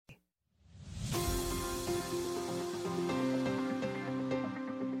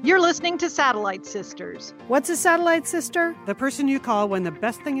You're listening to Satellite Sisters. What's a satellite sister? The person you call when the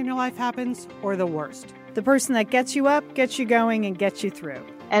best thing in your life happens or the worst. The person that gets you up, gets you going, and gets you through.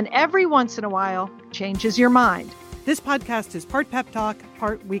 And every once in a while, changes your mind. This podcast is part pep talk,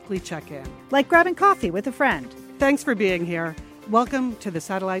 part weekly check-in. Like grabbing coffee with a friend. Thanks for being here. Welcome to the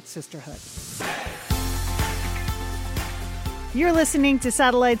Satellite Sisterhood. You're listening to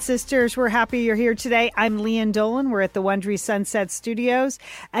Satellite Sisters. We're happy you're here today. I'm Leanne Dolan. We're at the Wondery Sunset Studios.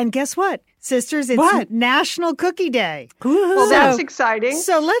 And guess what? Sisters, it's National Cookie Day. Well, that's exciting.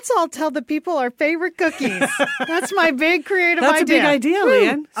 So let's all tell the people our favorite cookies. That's my big creative idea. That's a big idea,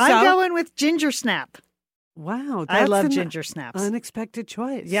 Leanne. I'm going with ginger snap. Wow. I love ginger snaps. Unexpected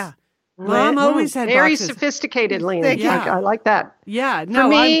choice. Yeah. Mom always had very boxes. sophisticated, Leanne. Yeah. I like that. Yeah. No, For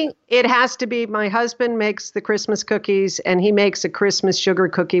me, it has to be my husband makes the Christmas cookies, and he makes a Christmas sugar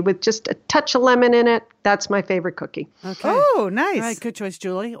cookie with just a touch of lemon in it. That's my favorite cookie. Okay. Oh, nice. All right, good choice,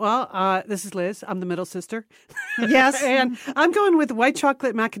 Julie. Well, this is Liz. I'm the middle sister. Yes. And I'm going with white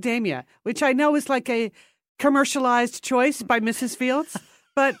chocolate macadamia, which I know is like a commercialized choice by Mrs. Fields,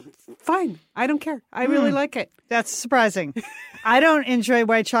 but fine. I don't care. I really like it. That's surprising. I don't enjoy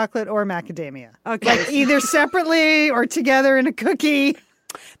white chocolate or macadamia. Okay. Like either separately or together in a cookie.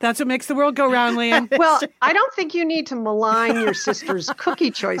 That's what makes the world go round, Leanne. Well, I don't think you need to malign your sister's cookie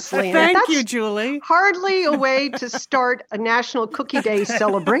choice, Leanne. Thank That's you, Julie. hardly a way to start a National Cookie Day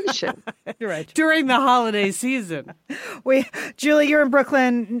celebration. You're right. During the holiday season. Julie, you're in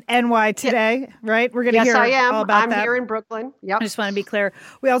Brooklyn, NY today, right? We're going to Yes, hear I am. all about I'm that. here in Brooklyn. Yep. I just want to be clear.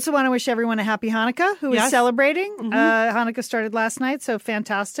 We also want to wish everyone a happy Hanukkah who is Yes. celebrating. Hanukkah started last night, so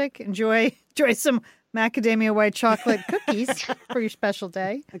fantastic. Enjoy some macadamia white chocolate cookies for your special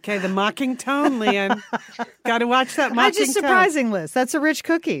day. Okay, the mocking tone, Leanne. Got to watch that mocking That's just tone. surprising, Liz. That's a rich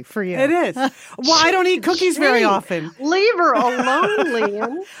cookie for you. It is. Well, I don't eat cookies very often. Leave her alone,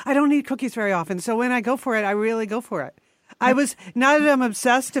 Leanne. I don't eat cookies very often. So when I go for it, I really go for it. Now that I'm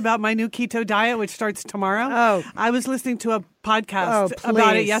obsessed about my new keto diet, which starts tomorrow, I was listening to a podcast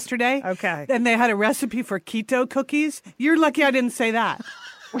about it yesterday. Okay. And they had a recipe for keto cookies. You're lucky I didn't say that.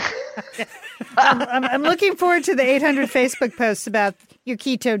 I'm looking forward to the 800 Facebook posts about your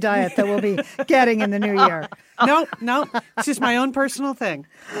keto diet that we'll be getting in the new year. No. It's just my own personal thing.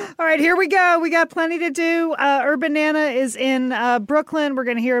 All right, here we go. We got plenty to do. Urban Nana is in Brooklyn. We're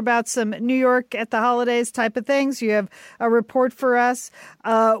going to hear about some New York at the holidays type of things. You have a report for us.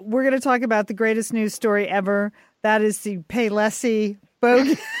 We're going to talk about the greatest news story ever. That is the Paylessi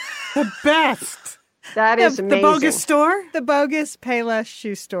bogus. The best. That is amazing. The bogus store? The bogus Payless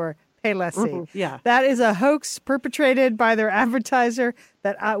shoe store. Paylessi. Yeah. That is a hoax perpetrated by their advertiser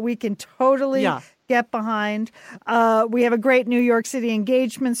that we can totally get behind. We have a great New York City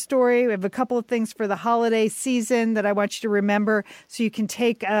engagement story. We have a couple of things for the holiday season that I want you to remember so you can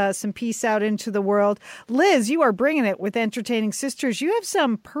take some peace out into the world. Liz, you are bringing it with Entertaining Sisters. You have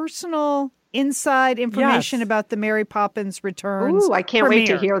some personal inside information about the Mary Poppins Returns. Ooh, I can't wait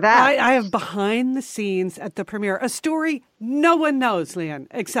to hear that. I have behind the scenes at the premiere, a story no one knows, Leanne,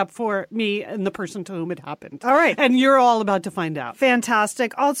 except for me and the person to whom it happened. All right. And you're all about to find out.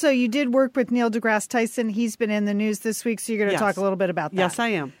 Fantastic. Also, you did work with Neil deGrasse Tyson. He's been in the news this week, so you're going to talk a little bit about that. Yes, I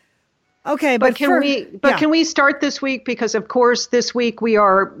am. Okay, But can we start this week? Because, of course, this week we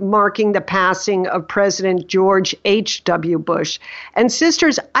are marking the passing of President George H.W. Bush. And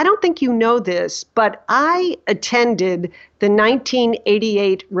sisters, I don't think you know this, but I attended the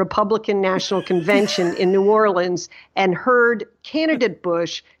 1988 Republican National Convention in New Orleans and heard candidate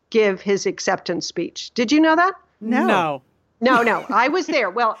Bush give his acceptance speech. Did you know that? No. No, I was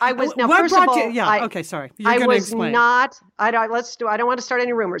there. Well, I was now. What First brought of all, you? Yeah, okay, sorry. You're I gonna was explain. not. I don't want to start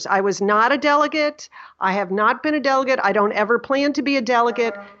any rumors. I was not a delegate. I have not been a delegate. I don't ever plan to be a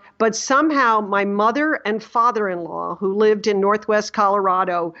delegate. But somehow my mother and father-in-law, who lived in Northwest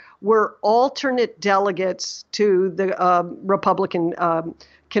Colorado, were alternate delegates to the Republican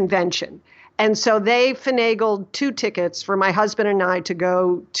convention. And so they finagled 2 tickets for my husband and I to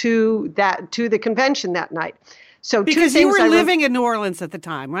go to the convention that night. So because you were living in New Orleans at the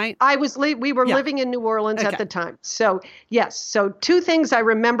time, right? We were living in New Orleans at the time. So yes. So 2 things I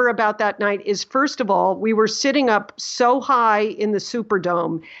remember about that night is, first of all, we were sitting up so high in the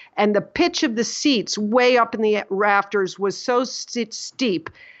Superdome, and the pitch of the seats way up in the rafters was so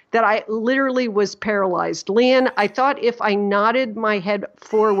steep that I literally was paralyzed. Leanne, I thought if I nodded my head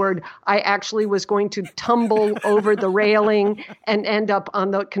forward, I actually was going to tumble over the railing and end up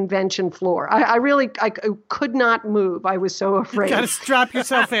on the convention floor. I could not move. I was so afraid. You got to strap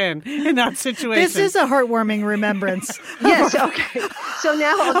yourself in that situation. This is a heartwarming remembrance. Yes, okay. So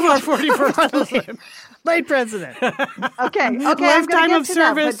now of our 41st president. Late president. Okay. Lifetime of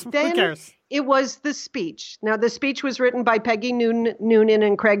service. But then who cares? It was the speech. Now, the speech was written by Peggy Noonan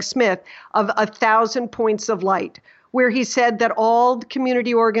and Craig Smith of 1,000 Points of Light, where he said that all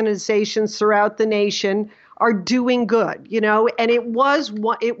community organizations throughout the nation are doing good, and it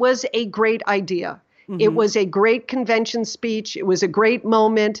was a great idea. Mm-hmm. It was a great convention speech. It was a great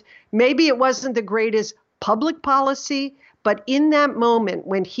moment. Maybe it wasn't the greatest public policy, but in that moment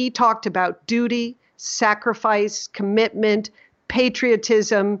when he talked about duty, sacrifice, commitment,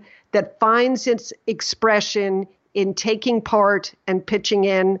 patriotism that finds its expression in taking part and pitching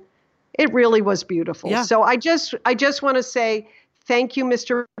in, it really was beautiful. Yeah. So I just want to say thank you,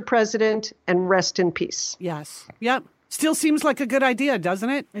 Mr. President, and rest in peace. Yes. Yep. Still seems like a good idea, doesn't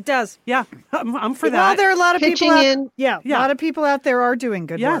it? It does. Yeah. I'm for that. Well, there are a lot of pitching people in. Yeah. A lot of people out there are doing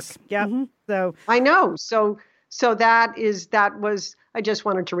good work. Yeah. Mm-hmm. So I know. So that was. I just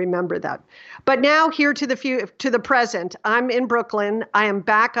wanted to remember that. But now here to the present. I'm in Brooklyn. I am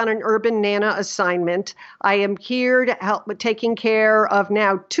back on an Urban Nana assignment. I am here to help with taking care of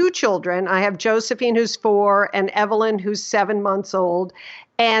now 2 children. I have Josephine, who's 4, and Evelyn, who's 7 months old.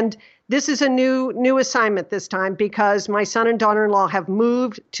 And this is a new assignment this time because my son and daughter-in-law have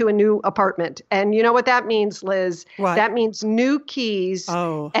moved to a new apartment. And you know what that means, Liz? What? That means new keys.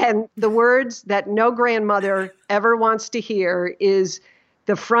 Oh. And the words that no grandmother ever wants to hear is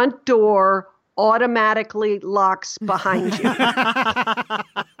the front door automatically locks behind you.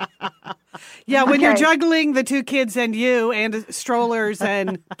 Yeah, when you're juggling the 2 kids and you and strollers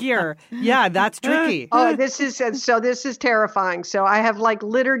and gear. Yeah, that's tricky. Oh, this is terrifying. So I have like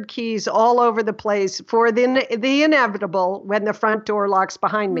littered keys all over the place for the inevitable when the front door locks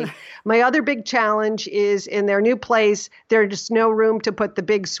behind me. My other big challenge is in their new place, there's no room to put the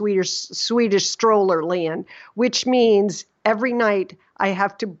big Swedish stroller, Lian, which means every night I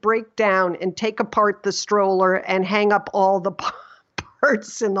have to break down and take apart the stroller and hang up all the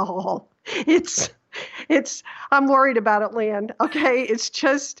parts in the hall. I'm worried about it, Lian. Okay.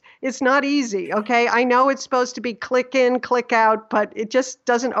 It's not easy. Okay. I know it's supposed to be click in, click out, but it just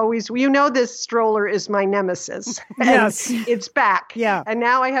doesn't always, this stroller is my nemesis. Yes. It's back. Yeah. And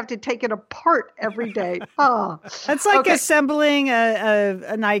now I have to take it apart every day. Oh, it's like assembling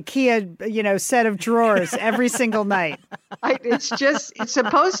an IKEA, set of drawers every single night. It's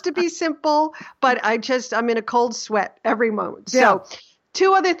supposed to be simple, but I'm in a cold sweat every moment. Yeah. So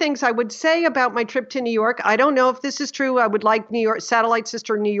 2 other things I would say about my trip to New York. I don't know if this is true. I would like New York Satellite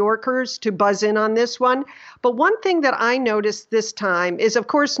Sister New Yorkers to buzz in on this one. But one thing that I noticed this time is, of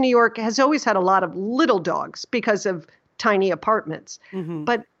course, New York has always had a lot of little dogs because of tiny apartments. Mm-hmm.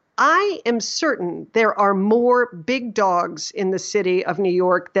 But I am certain there are more big dogs in the city of New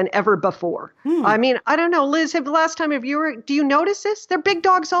York than ever before. I mean, I don't know, Liz, do you notice this? There are big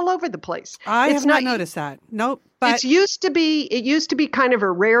dogs all over the place. I have not noticed that. Nope. But it used to be kind of a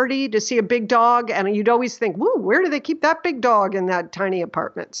rarity to see a big dog, and you'd always think, "Woo, where do they keep that big dog in that tiny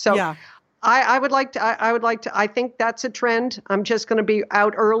apartment?" So yeah. I would like to, I think that's a trend. I'm just going to be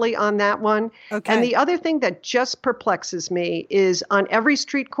out early on that one. Okay. And the other thing that just perplexes me is on every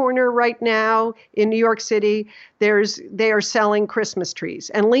street corner right now in New York City, they are selling Christmas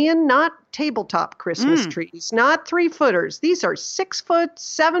trees. And Lian, not tabletop Christmas trees, not 3-footers. These are 6-foot,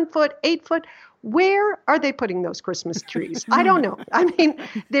 7-foot, 8-foot. Where are they putting those Christmas trees? I don't know. I mean,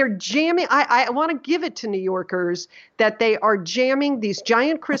 they're jamming. I want to give it to New Yorkers that they are jamming these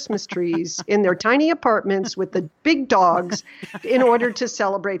giant Christmas trees in their tiny apartments with the big dogs in order to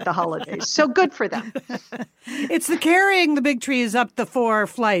celebrate the holidays. So good for them. It's the carrying the big trees up the 4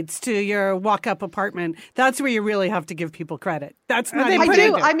 flights to your walk-up apartment. That's where you really have to give people credit. That's not I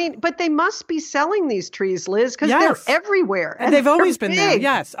do. I mean, but they must be selling these trees, Liz, because they're everywhere. And they've always been there.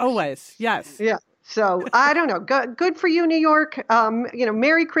 Yes, always. Yes. Yeah. So I don't know. Good for you, New York.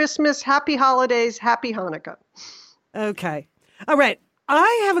 Merry Christmas, Happy Holidays, Happy Hanukkah. Okay. All right.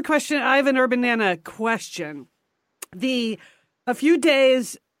 I have a question. I have an Urban Nana question. A few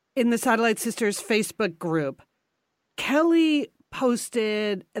days in the Satellite Sisters Facebook group, Kelly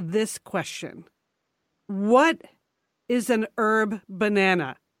posted this question. What is an herb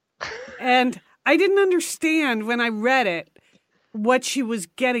banana? And I didn't understand when I read it what she was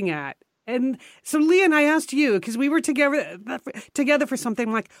getting at. And so, Lian, I asked you, because we were together for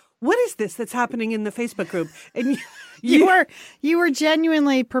something, like, what is this that's happening in the Facebook group? And you were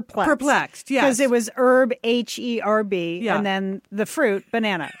genuinely perplexed. Perplexed, yes. Because it was herb, H-E-R-B, and then the fruit,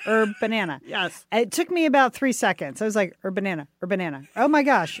 banana, herb, banana. Yes. It took me about 3 seconds. I was like, herb, banana, herb, banana. Oh, my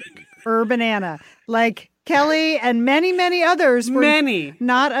gosh, herb, banana. Like, Kelly and many, many others were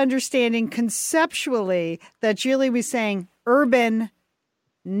not understanding conceptually that Julie was saying urban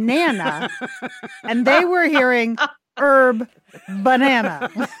Nana, and they were hearing herb banana.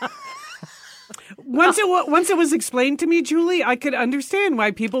 Once it was explained to me, Julie, I could understand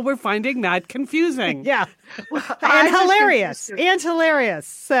why people were finding that confusing. Yeah, and hilarious,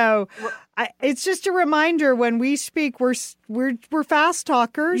 So it's just a reminder when we speak, we're fast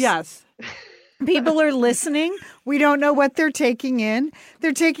talkers. Yes. People are listening. We don't know what they're taking in.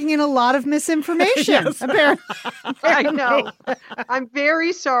 They're taking in a lot of misinformation, yes. apparently. I know. I'm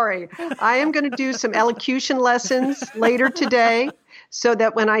very sorry. I am going to do some elocution lessons later today so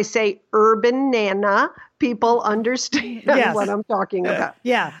that when I say urban nana, people understand what I'm talking about.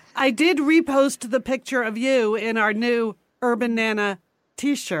 Yeah. I did repost the picture of you in our new Urban Nana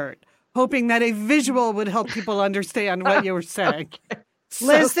t-shirt, hoping that a visual would help people understand what you were saying. Okay.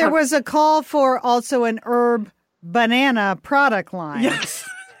 Liz, there was a call for also an herb banana product line. Yes.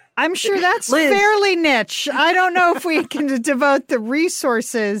 I'm sure that's fairly niche. I don't know if we can devote the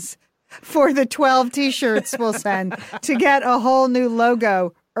resources for the 12 T-shirts we'll send to get a whole new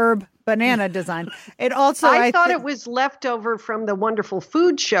logo, herb banana design. It also, I thought it was leftover from the wonderful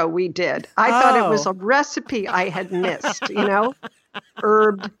food show we did. I thought it was a recipe I had missed,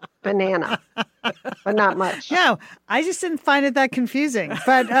 herb banana, but not much. No, I just didn't find it that confusing,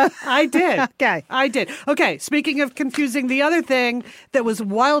 but I did. Okay. I did. Okay. Speaking of confusing, the other thing that was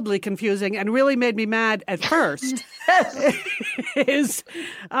wildly confusing and really made me mad at first is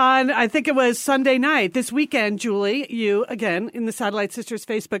on, I think it was Sunday night, this weekend, Julie, you, again, in the Satellite Sisters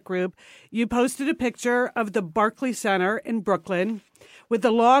Facebook group, you posted a picture of the Barclay Center in Brooklyn with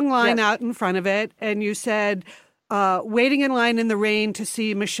the long line out in front of it. And you said, waiting in line in the rain to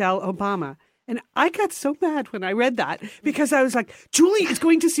see Michelle Obama. And I got so mad when I read that because I was like, Julie is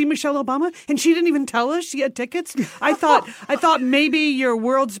going to see Michelle Obama and she didn't even tell us she had tickets. I thought maybe your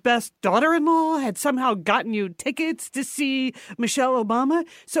world's best daughter-in-law had somehow gotten you tickets to see Michelle Obama.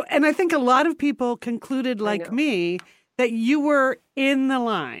 So, and I think a lot of people concluded like me that you were in the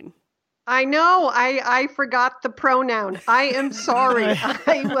line. I know. I forgot the pronoun. I am sorry.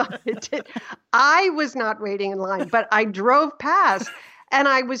 I was not waiting in line, but I drove past and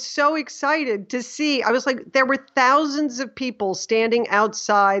I was so excited to see. I was like, there were thousands of people standing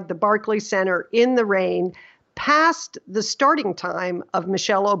outside the Barclay Center in the rain past the starting time of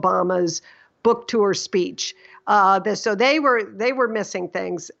Michelle Obama's book tour speech. So they were missing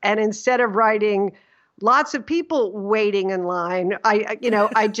things. And instead of writing lots of people waiting in line,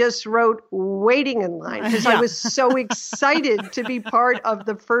 I just wrote waiting in line because I was so excited to be part of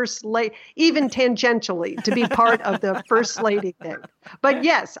the first lady, even tangentially to be part of the first lady thing. But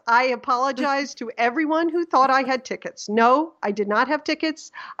yes, I apologize to everyone who thought I had tickets. No, I did not have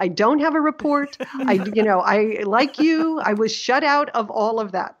tickets. I don't have a report. I like you, I was shut out of all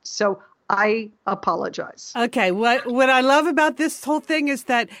of that. So I apologize. Okay. What I love about this whole thing is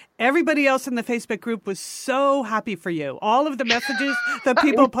that everybody else in the Facebook group was so happy for you. All of the messages that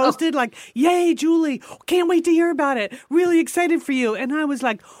people posted, like, yay, Julie, can't wait to hear about it. Really excited for you. And I was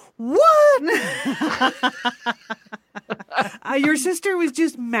like, what? Your sister was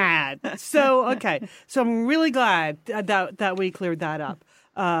just mad. So, okay. So I'm really glad that we cleared that up.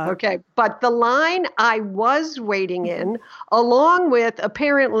 Okay, but the line I was waiting in, along with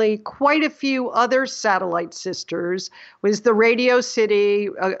apparently quite a few other satellite sisters, was the Radio City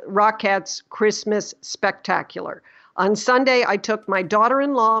Rockettes Christmas Spectacular. On Sunday, I took my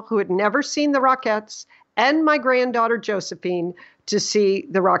daughter-in-law, who had never seen the Rockettes, and my granddaughter Josephine to see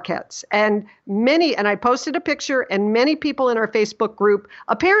the Rockettes. And I posted a picture, and many people in our Facebook group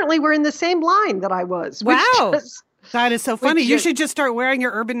apparently were in the same line that I was. Wow. That is so funny. You should just start wearing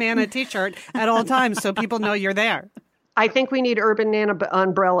your Urban Nana t-shirt at all times so people know you're there. I think we need Urban Nana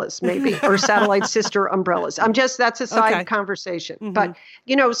umbrellas, maybe, or Satellite Sister umbrellas. That's a side conversation. Mm-hmm.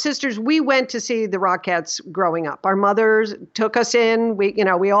 But, sisters, we went to see the Rockettes growing up. Our mothers took us in.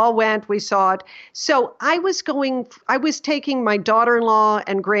 We all went. We saw it. So I was taking my daughter-in-law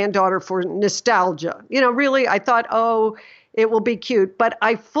and granddaughter for nostalgia. Really, I thought, it will be cute. But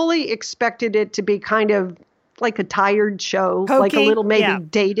I fully expected it to be kind of like a tired show, hokey, like a little maybe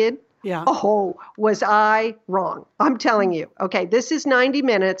dated. Yeah. Oh, was I wrong? I'm telling you. Okay, this is 90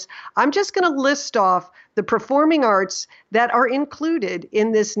 minutes. I'm just going to list off the performing arts that are included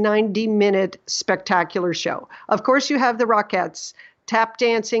in this 90-minute spectacular show. Of course, you have the Rockettes tap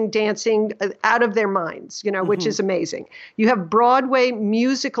dancing out of their minds, which is amazing. You have Broadway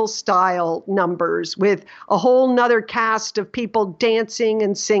musical style numbers with a whole nother cast of people dancing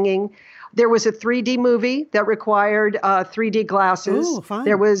and singing. There was a 3D movie that required 3D glasses. Ooh, fun.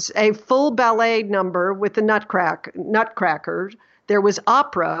 There was a full ballet number with the Nutcracker. There was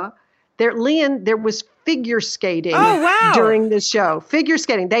opera. There was figure skating wow. during the show. Figure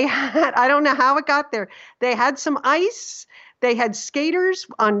skating. They had, I don't know how it got there. They had some ice. They had skaters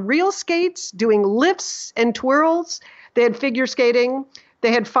on real skates doing lifts and twirls. They had figure skating.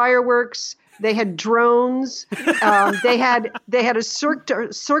 They had fireworks. They had drones. They had a Cirque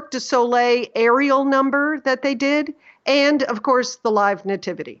du Soleil aerial number that they did. And, of course, the live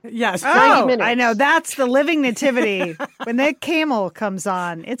nativity. Yes. 90 minutes. I know. That's the living nativity. When that camel comes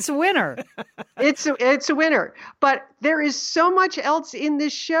on, it's a winner. It's a winner. But there is so much else in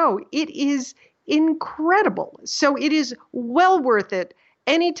this show. It is incredible. So it is well worth it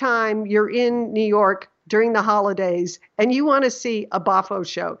anytime you're in New York during the holidays and you want to see a Boffo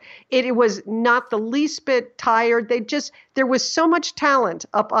show. It was not the least bit tired. There was so much talent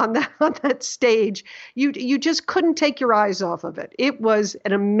up on that stage. You just couldn't take your eyes off of it. It was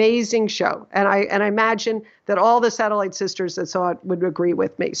an amazing show. And I imagine that all the Satellite Sisters that saw it would agree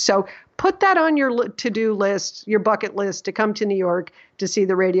with me. So put that on your to-do list, your bucket list to come to New York to see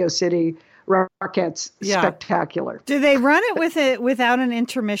the Radio City Rockettes. Spectacular. Do they run it without an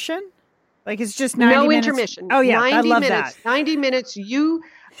intermission? Like it's just 90 minutes? No intermission. Oh, yeah. 90 I love minutes, that. 90 minutes.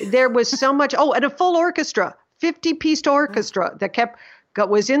 There was so much. Oh, and a full orchestra, 50-piece orchestra that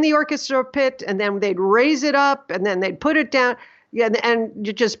was in the orchestra pit, and then they'd raise it up, and then they'd put it down. Yeah,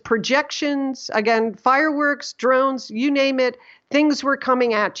 and just projections, again, fireworks, drones, you name it. Things were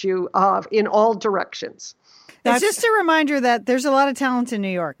coming at you in all directions. It's just a reminder that there's a lot of talent in New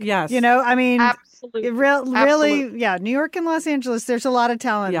York. Yes. I mean, absolutely. Really, yeah. New York and Los Angeles, there's a lot of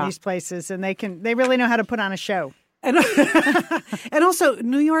talent in these places, and they really know how to put on a show. And, and also,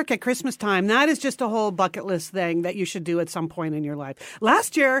 New York at Christmas time, that is just a whole bucket list thing that you should do at some point in your life.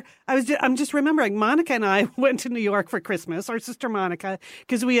 Last year, I'm just remembering, Monica and I went to New York for Christmas, our sister Monica,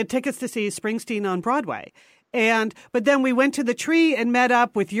 because we had tickets to see Springsteen on Broadway. But then we went to the tree and met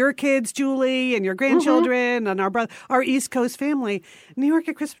up with your kids, Julie, and your grandchildren, and our East Coast family. New York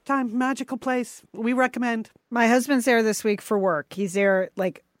at Christmas time, magical place. We recommend. My husband's there this week for work. He's there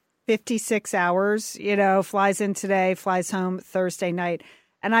like 56 hours, flies in today, flies home Thursday night.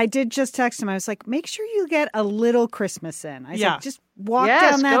 And I did just text him. I was like, make sure you get a little Christmas in. I said, just walk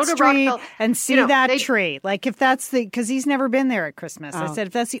down that street and see that tree. Like if that's because he's never been there at Christmas. I said,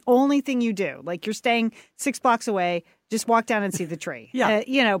 if that's the only thing you do, like you're staying 6 blocks away, just walk down and see the tree.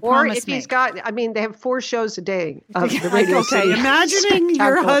 Or if he's got, they have 4 shows a day of the Radio City. Imagining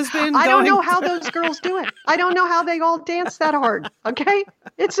your husband. I don't know how those girls do it. I don't know how they all dance that hard. Okay.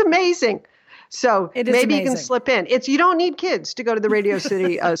 It's amazing. So maybe amazing. You can slip in. You don't need kids to go to the Radio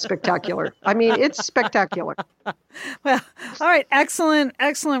City Spectacular. I mean, it's spectacular. Well, all right. Excellent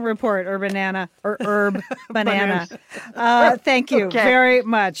report, Herb Banana. Thank you very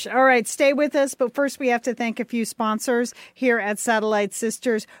much. All right. Stay with us. But first, we have to thank a few sponsors here at Satellite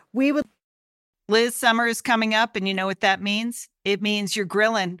Sisters. Liz, summer is coming up, and you know what that means? It means you're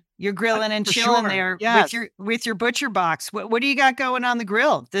grilling. You're grilling and chilling there with your Butcher Box. What do you got going on the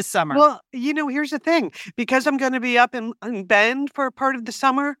grill this summer? Well, here's the thing. Because I'm going to be up in Bend for a part of the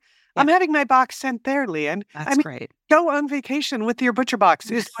summer, I'm having my box sent there, Leanne. That's great. Go on vacation with your Butcher Box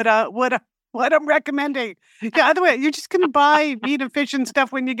is what I'm recommending. Yeah, other way, you're just going to buy meat and fish and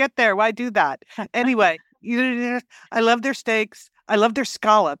stuff when you get there. Why do that? Anyway, I love their steaks. I love their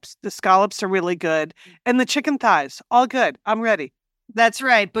scallops. The scallops are really good. And the chicken thighs, all good. I'm ready. That's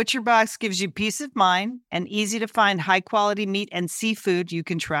right. Butcher Box gives you peace of mind and easy to find high quality meat and seafood you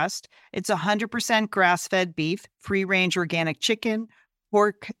can trust. It's 100% grass-fed beef, free-range organic chicken,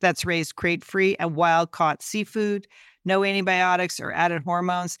 pork that's raised crate-free, and wild-caught seafood. No antibiotics or added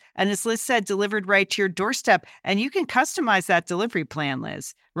hormones. And as Liz said, delivered right to your doorstep. And you can customize that delivery plan,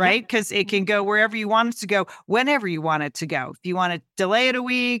 Liz, right? Because it can go wherever you want it to go, whenever you want it to go. If you want to delay it a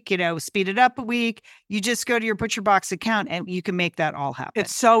week, speed it up a week, you just go to your Butcher Box account and you can make that all happen.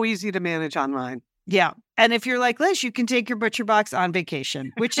 It's so easy to manage online. Yeah. And if you're like Liz, you can take your Butcher Box on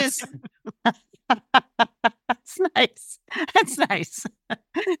vacation, which is... That's nice. That's nice.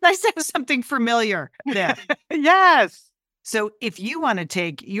 Nice to have something familiar there. Yes. So if you want to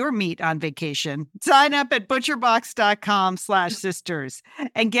take your meat on vacation, sign up at butcherbox.com/sisters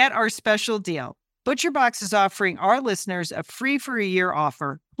and get our special deal. ButcherBox is offering our listeners a free for a year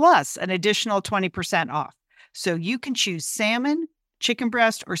offer, plus an additional 20% off. So you can choose salmon, chicken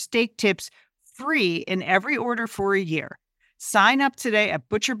breast, or steak tips free in every order for a year. Sign up today at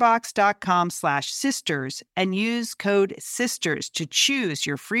butcherbox.com/sisters and use code SISTERS to choose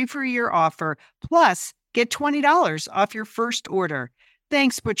your free for a year offer, plus get $20 off your first order.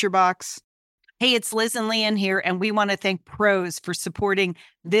 Thanks, ButcherBox. Hey, it's Liz and Leanne here, and we want to thank Prose for supporting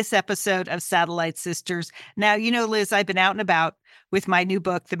this episode of Satellite Sisters. Now, you know, Liz, I've been out and about with my new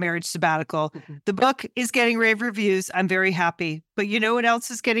book, The Marriage Sabbatical. Mm-hmm. The book is getting rave reviews. I'm very happy. But you know what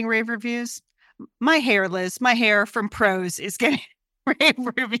else is getting rave reviews? My hair, Liz. My hair from Prose is getting rave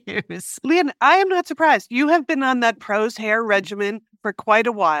reviews. Leanne, I am not surprised. You have been on that Prose hair regimen for quite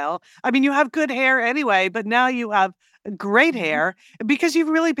a while. I mean, you have good hair anyway, but now you have great hair because you've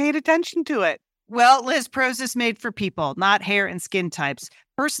really paid attention to it. Well, Liz, Prose is made for people, not hair and skin types.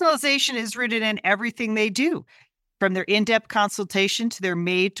 Personalization is rooted in everything they do, from their in-depth consultation to their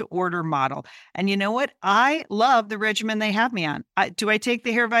made-to-order model. And you know what? I love the regimen they have me on. Do I take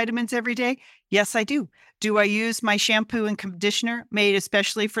the hair vitamins every day? Yes, I do. Do I use my shampoo and conditioner made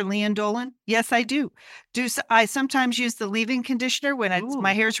especially for Leanne Dolan? Yes, I do. Do I sometimes use the leave-in conditioner when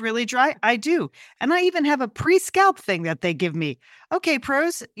my hair's really dry? I do. And I even have a pre-scalp thing that they give me. Okay,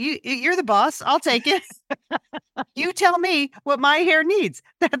 Prose, you're the boss. I'll take it. You tell me what my hair needs.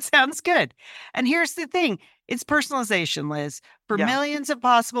 That sounds good. And here's the thing. It's personalization, Liz. For millions of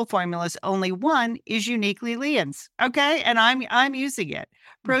possible formulas, only one is uniquely Leanne's. Okay? And I'm using it.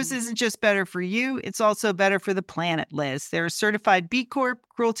 Prose isn't just better for you, it's also better for the planet, Liz. They're a certified B Corp,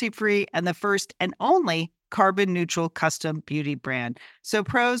 cruelty-free, and the first and only carbon neutral custom beauty brand. So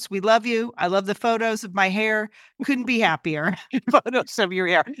Prose, we love you. I love the photos of my hair. Couldn't be happier. Photos of your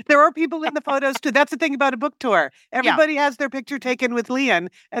hair. There are people in the photos too. That's the thing about a book tour. Everybody has their picture taken with Leanne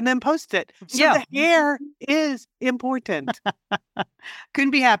and then post it. So the hair is important.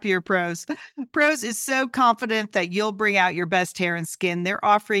 Couldn't be happier, Prose. Prose is so confident that you'll bring out your best hair and skin. They're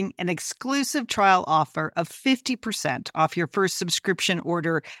offering an exclusive trial offer of 50% off your first subscription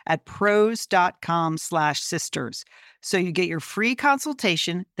order at prose.com/sisters. So you get your free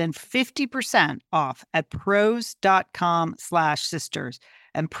consultation, then 50% off at prose.com/sisters.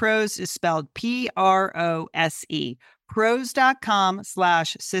 And Prose is spelled Prose.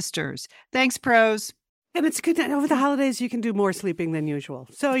 Prose.com/sisters. Thanks, Prose. And it's good that over the holidays you can do more sleeping than usual.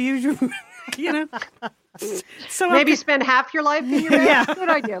 So you know. So maybe spend half your life in your bed. Yeah. Good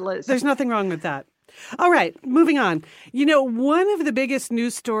idea, Liz. There's nothing wrong with that. All right, moving on. You know, one of the biggest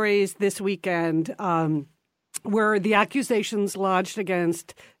news stories this weekend were the accusations lodged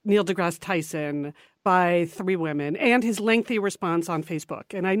against Neil deGrasse Tyson by 3 women and his lengthy response on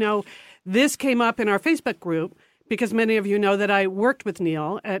Facebook. And I know this came up in our Facebook group because many of you know that I worked with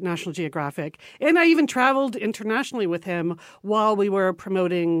Neil at National Geographic, and I even traveled internationally with him while we were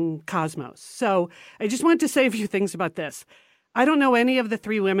promoting Cosmos. So I just wanted to say a few things about this. I don't know any of the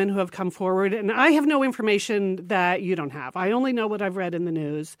 3 women who have come forward, and I have no information that you don't have. I only know what I've read in the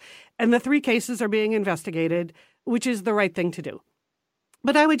news, and the 3 cases are being investigated, which is the right thing to do.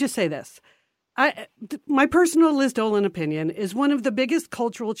 But I would just say this. My personal Liz Dolan opinion is one of the biggest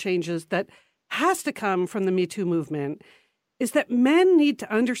cultural changes that has to come from the Me Too movement is that men need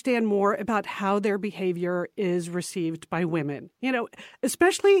to understand more about how their behavior is received by women, you know,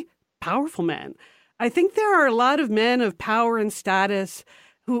 especially powerful men. I think there are a lot of men of power and status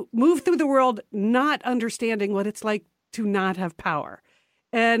who move through the world not understanding what it's like to not have power.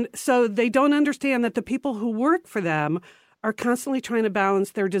 And so they don't understand that the people who work for them are constantly trying to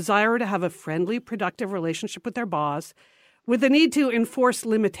balance their desire to have a friendly, productive relationship with their boss with the need to enforce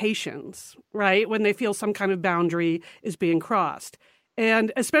limitations, right, when they feel some kind of boundary is being crossed.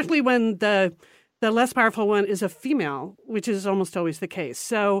 And especially when the less powerful one is a female, which is almost always the case.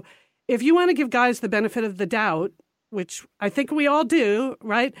 So if you want to give guys the benefit of the doubt, which I think we all do,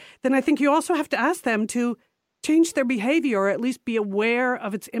 right, then I think you also have to ask them to change their behavior or at least be aware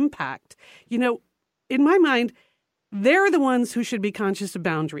of its impact. You know, in my mind, they're the ones who should be conscious of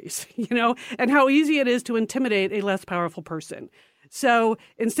boundaries, you know, and how easy it is to intimidate a less powerful person. So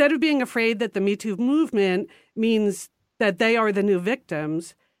instead of being afraid that the Me Too movement means that they are the new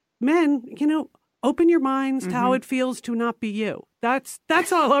victims, men, you know, open your minds to how it feels to not be you. That's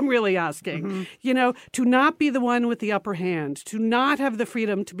all I'm really asking. You know, to not be the one with the upper hand, to not have the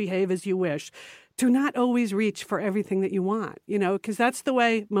freedom to behave as you wish, to not always reach for everything that you want, you know, because that's the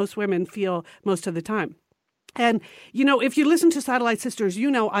way most women feel most of the time. And, you know, if you listen to Satellite Sisters,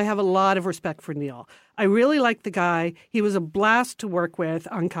 you know I have a lot of respect for Neil. I really like the guy. He was a blast to work with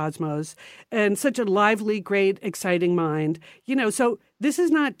on Cosmos and such a lively, great, exciting mind. You know, so this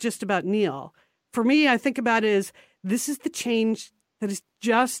is not just about Neil. For me, I think about it as this is the change that is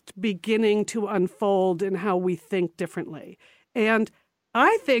just beginning to unfold in how we think differently. And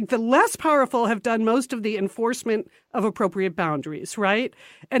I think the less powerful have done most of the enforcement of appropriate boundaries, right?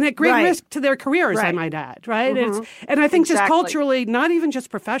 And at great risk to their careers, I might add, right? And I think just culturally, not even just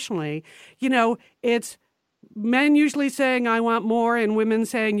professionally, you know, it's men usually saying, I want more, and women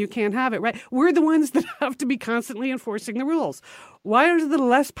saying, you can't have it, right? We're the ones that have to be constantly enforcing the rules. Why is the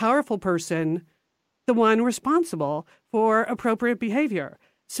less powerful person the one responsible for appropriate behavior?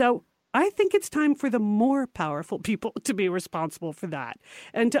 So I think it's time for the more powerful people to be responsible for that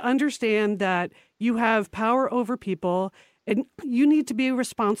and to understand that you have power over people and you need to be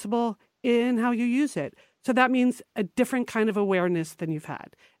responsible in how you use it. So that means a different kind of awareness than you've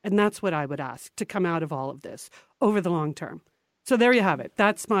had. And that's what I would ask to come out of all of this over the long term. So there you have it.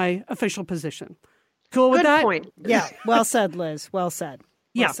 That's my official position. Cool with that? Good point. Yeah. Well said, Liz. Well said.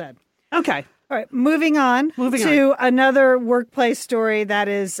 Well said. Okay. All right. Moving on to another workplace story that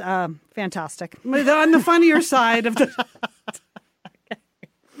is fantastic. On the funnier side of the...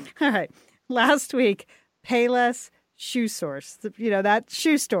 All right. Last week, Payless Shoe Source, that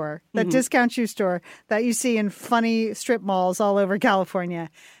shoe store, that discount shoe store that you see in funny strip malls all over California,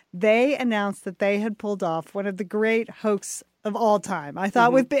 they announced that they had pulled off one of the great hoax of all time. I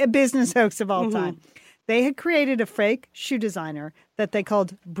thought with a business hoax of all time. They had created a fake shoe designer that they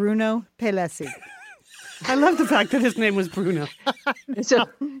called Bruno Pelesi. I love the fact that his name was Bruno. It's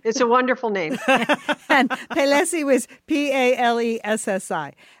a wonderful name. And Pelesi was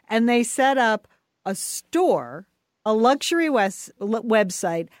Palessi. And they set up a store, a luxury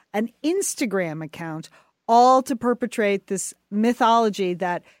website, an Instagram account, all to perpetrate this mythology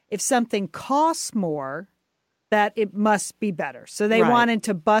that if something costs more, that it must be better. So they wanted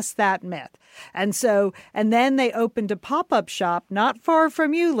to bust that myth. And then they opened a pop-up shop not far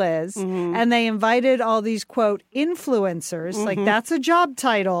from you, Liz, and they invited all these, quote, influencers. Like, that's a job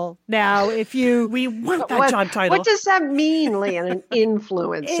title now. We want that job title. What does that mean, Lian, an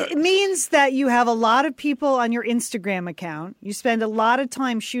influencer? It means that you have a lot of people on your Instagram account. You spend a lot of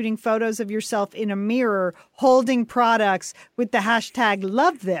time shooting photos of yourself in a mirror holding products with the hashtag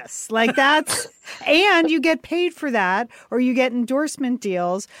love this. Like, that's... And you get paid for that, or you get endorsement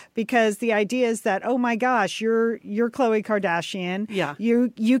deals, because the idea is that, oh my gosh, you're Khloe Kardashian. Yeah.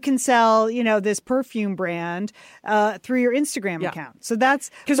 You can sell, this perfume brand through your Instagram account. So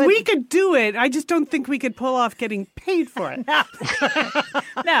that's because we could do it. I just don't think we could pull off getting paid for it.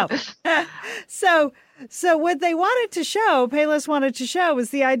 No. So what they wanted to show, Payless wanted to show,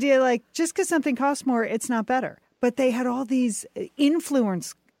 was the idea like just because something costs more, it's not better. But they had all these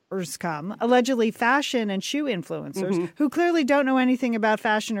influencers come, allegedly fashion and shoe influencers, who clearly don't know anything about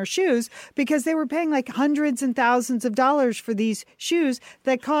fashion or shoes, because they were paying like hundreds and thousands of dollars for these shoes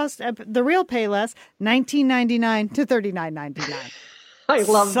that cost the real Payless $19.99 to $39.99. I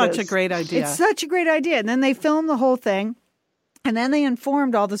love such a great idea. It's such a great idea. And then they filmed the whole thing. And then they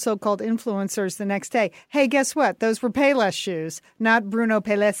informed all the so-called influencers the next day, hey, guess what? Those were Payless shoes, not Bruno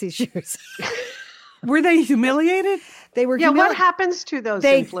Pelesi shoes. Were they humiliated? They were. What happens to those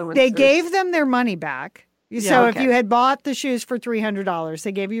influencers? They gave them their money back. So if you had bought the shoes for $300,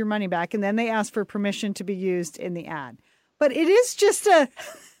 they gave you your money back, and then they asked for permission to be used in the ad. But it is just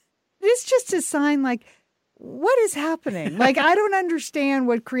a sign like, what is happening? Like, I don't understand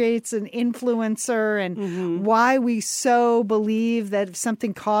what creates an influencer and why we so believe that if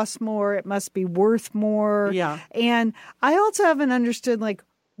something costs more, it must be worth more. Yeah. And I also haven't understood, like,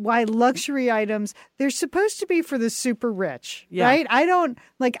 why luxury items, they're supposed to be for the super rich, right? I don't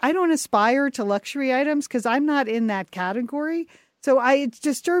aspire to luxury items because I'm not in that category. So it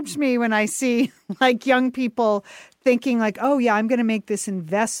disturbs me when I see like young people thinking like, oh yeah, I'm going to make this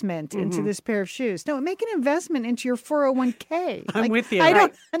investment into this pair of shoes. No, make an investment into your 401k. I'm with you. I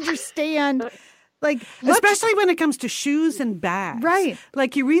don't understand. Like, especially when it comes to shoes and bags. Right.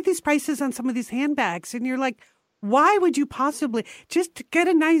 Like you read these prices on some of these handbags and you're like, why would you possibly just get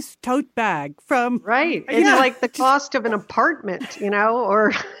a nice tote bag from... Right. It's like the cost of an apartment,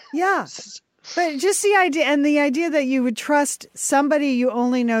 or... Yeah. But just the idea that you would trust somebody you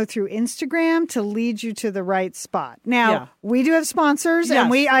only know through Instagram to lead you to the right spot. Now, we do have sponsors,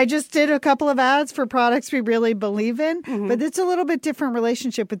 and I just did a couple of ads for products we really believe in, but it's a little bit different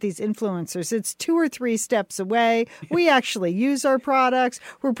relationship with these influencers. It's 2 or 3 steps away. We actually use our products.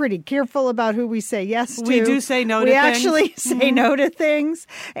 We're pretty careful about who we say yes to. We do say no to things. We actually say no to things.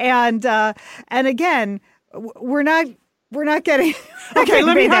 And again, we're not getting... Okay,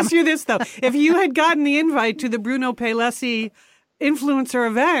 let me ask you this, though. If you had gotten the invite to the Bruno Pelesi influencer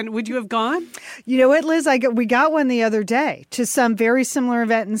event, would you have gone? You know what, Liz? We got one the other day to some very similar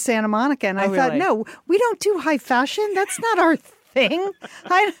event in Santa Monica, and I thought, no, we don't do high fashion. That's not our thing.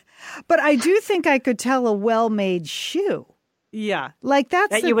 But I do think I could tell a well-made shoe. Yeah. Like that's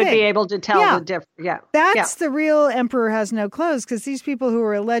that the you would thing. be able to tell the difference. Yeah. That's the real emperor has no clothes, because these people who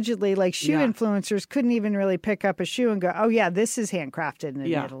are allegedly like shoe Yeah. influencers couldn't even really pick up a shoe and go, oh yeah, this is handcrafted in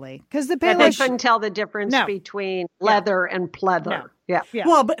Italy. Because the That they Payless couldn't tell the difference between leather and pleather. No. Yeah. Yeah.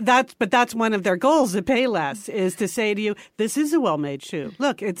 Well, but that's one of their goals at Payless is to say to you, this is a well-made shoe.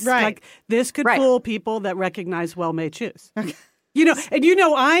 Look, it's like this could fool people that recognize well-made shoes. You know, and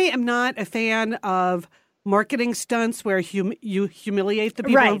I am not a fan of marketing stunts where you humiliate the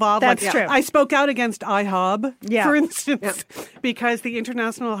people involved. That's true. I spoke out against IHOB, for instance, because the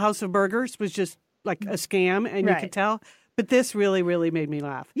International House of Burgers was just like a scam, and you could tell. But this really, really made me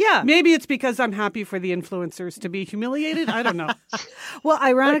laugh. Yeah. Maybe it's because I'm happy for the influencers to be humiliated. I don't know. Well,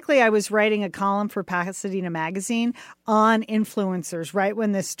 ironically, I was writing a column for Pasadena Magazine on influencers right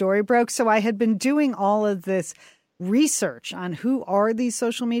when this story broke. So I had been doing all of this research on who are these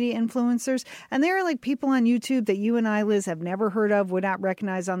social media influencers. And there are like people on YouTube that you and I, Liz, have never heard of, would not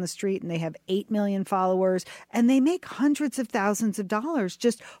recognize on the street. And they have 8 million followers. And they make hundreds of thousands of dollars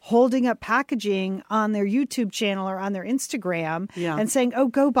just holding up packaging on their YouTube channel or on their Instagram and saying, oh,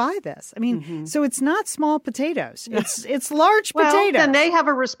 go buy this. I mean, so it's not small potatoes. It's large potatoes. Then they have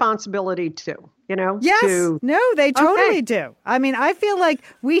a responsibility too. Yes. No, they totally do. I mean, I feel like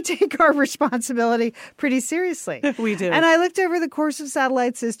we take our responsibility pretty seriously. We do. And I looked over the course of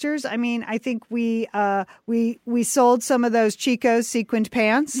Satellite Sisters. I mean, I think we sold some of those Chico's sequined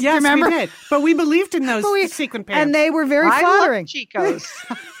pants. Yes, remember? we did. But we believed in those sequin pants. And they were very flattering. I love Chico's.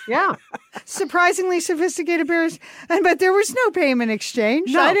 Yeah. Surprisingly sophisticated pairs. But there was no payment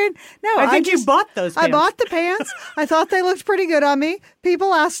exchange. No. I didn't. No, I think you bought those pants. I bought the pants. I thought they looked pretty good on me.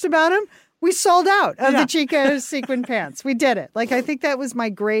 People asked about them. We sold out of the Chico's sequin pants. We did it. Like, I think that was my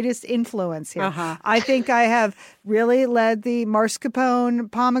greatest influence here. I think I have really led the mascarpone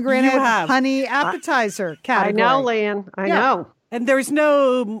pomegranate honey appetizer category. I know, Lian. I know. And there's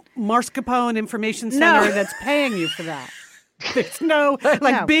no mascarpone information center that's paying you for that. There's no,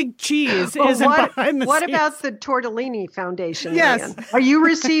 Big Cheese isn't behind the What scenes. about the Tortellini Foundation? Yes. Lian? Are you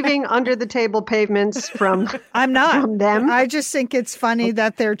receiving under-the-table pavements from I'm not. from them? I just think it's funny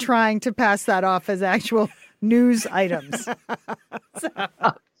that they're trying to pass that off as actual news items. So,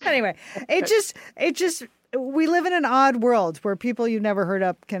 anyway, it just we live in an odd world where people you've never heard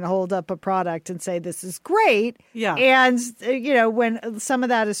of can hold up a product and say this is great. Yeah. And when some of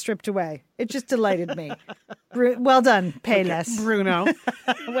that is stripped away, it just delighted me. Well done, Payless. Bruno.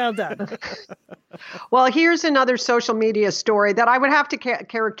 Well done. Well, here's another social media story that I would have to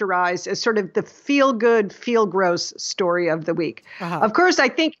characterize as sort of the feel-good, feel-gross story of the week. Of course, I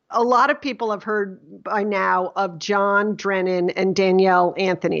think a lot of people have heard by now of John Drennan and Danielle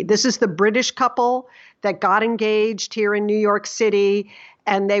Anthony. This is the British couple that got engaged here in New York City,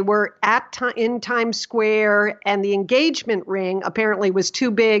 and they were in Times Square, and the engagement ring apparently was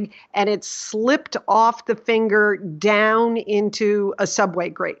too big, and it slipped off the finger down into a subway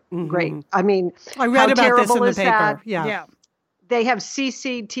grate. I mean, I read how about this in terrible the is paper. that? Yeah. They have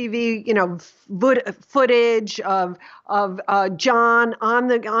CCTV, footage of John on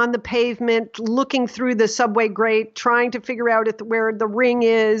the pavement, looking through the subway grate, trying to figure out where the ring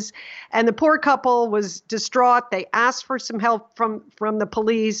is. And the poor couple was distraught. They asked for some help from the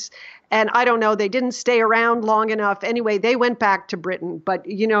police. And I don't know, they didn't stay around long enough. Anyway, they went back to Britain. But,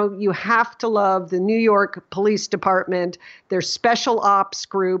 you have to love the New York Police Department, their special ops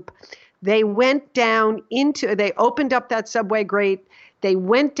group. They went down they opened up that subway grate. They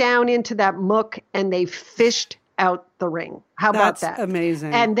went down into that muck and they fished out the ring. How about that? That's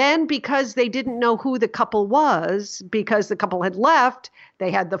amazing. And then because they didn't know who the couple was, because the couple had left, they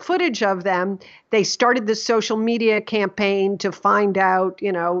had the footage of them. They started this social media campaign to find out,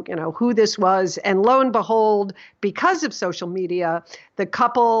 who this was. And lo and behold, because of social media, the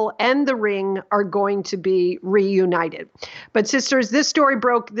couple and the ring are going to be reunited. But sisters, this story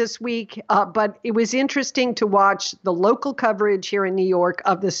broke this week, but it was interesting to watch the local coverage here in New York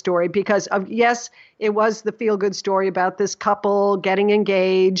of the story because yes, it was the feel-good story about this couple getting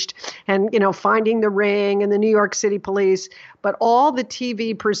engaged and, finding the ring and the New York City police. But all the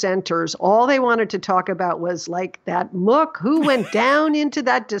TV presenters, all they wanted to talk about was like that muck. Who went down into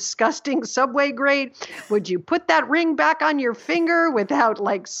that disgusting subway grate? Would you put that ring back on your finger without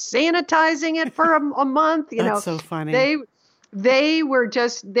like sanitizing it for a month? That's so funny. They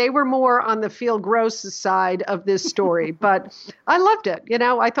were more on the feel gross side of this story, but I loved it.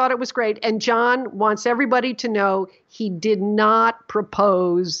 I thought it was great. And John wants everybody to know he did not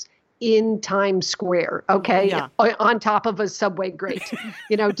propose in Times Square, okay, on top of a subway grate.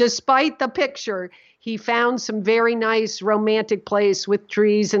 Despite the picture, he found some very nice romantic place with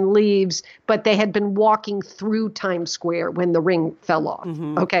trees and leaves, but they had been walking through Times Square when the ring fell off.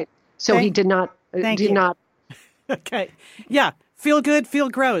 Okay. So he did not. Not. Okay. Yeah. Feel good, feel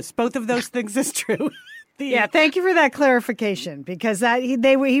gross. Both of those things is true. Yeah, thank you for that clarification, because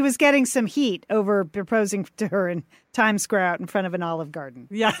he was getting some heat over proposing to her in Times Square out in front of an Olive Garden.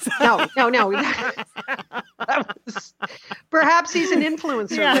 Yes. No. Perhaps he's an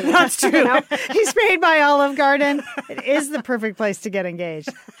influencer. Yeah, that's true. You know? He's paid by Olive Garden. It is the perfect place to get engaged.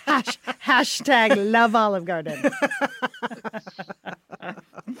 Hashtag love Olive Garden.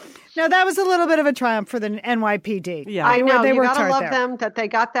 No, that was a little bit of a triumph for the NYPD. Yeah, I know. You gotta love them that they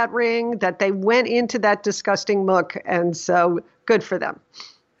got that ring, that they went into that disgusting muck, and so good for them.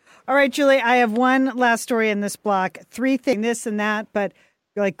 All right, Julie, I have one last story in this block. 3 things, this and that, but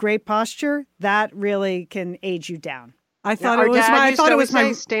like great posture, that really can age you down. I thought it was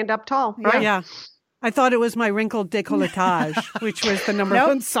my stand up tall, right? Yeah. I thought it was my wrinkled décolletage, which was the number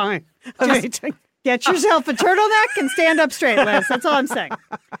one sign of aging. Get yourself a turtleneck and stand up straight, Liz. That's all I'm saying.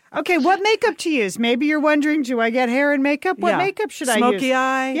 Okay, what makeup to use? Maybe you're wondering, do I get hair and makeup? What makeup should I use? Smoky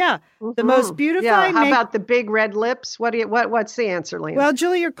eye. Yeah. The most beautifying How about the big red lips? What's the answer, Lena? Well,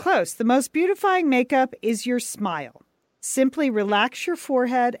 Julie, you're close. The most beautifying makeup is your smile. Simply relax your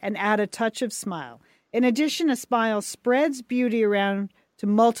forehead and add a touch of smile. In addition, a smile spreads beauty around to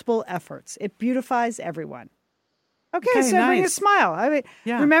multiple efforts. It beautifies everyone. Okay, so bring a smile. I mean,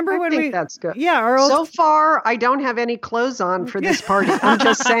 remember when we? That's good. Yeah, so far I don't have any clothes on for this party. I'm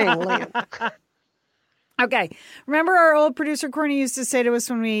just saying, Lynn. Okay, remember our old producer Courtney used to say to us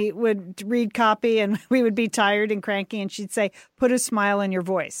when we would read copy and we would be tired and cranky, and she'd say, "Put a smile in your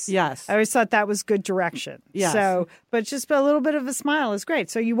voice." Yes, I always thought that was good direction. Yes. So, but just a little bit of a smile is great.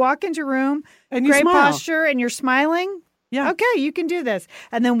 So you walk into a room, and great smile. posture, and you're smiling. Yeah. Okay, you can do this.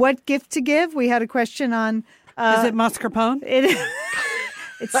 And then what gift to give? We had a question on. Is it mascarpone?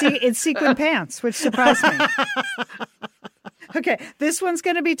 It's sequin pants, which surprised me. Okay, this one's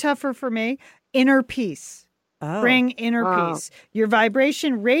going to be tougher for me. Inner peace. Oh. Bring inner peace. Your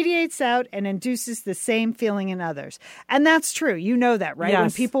vibration radiates out and induces the same feeling in others. And that's true. You know that, right? Yes.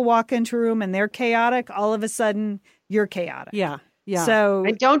 When people walk into a room and they're chaotic, all of a sudden you're chaotic. Yeah. Yeah. So,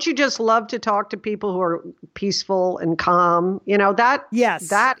 and don't you just love to talk to people who are peaceful and calm? You know, that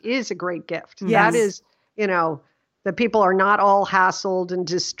is a great gift. Yes. That is, that people are not all hassled and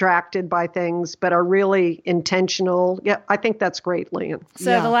distracted by things, but are really intentional. Yeah, I think that's great, Leanne.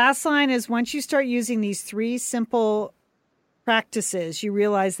 So the last line is, once you start using these 3 simple practices, you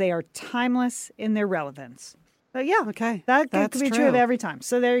realize they are timeless in their relevance. But okay, that could be true of every time.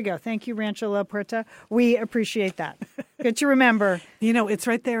 So there you go. Thank you, Rancho La Puerta. We appreciate that. Good to remember. It's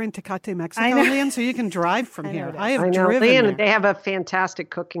right there in Tecate, Mexico, Leanne, so you can drive from here. I have driven Leanne, there. They have a fantastic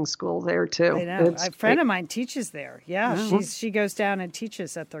cooking school there, too. I know. A friend of mine teaches there. Yeah, she goes down and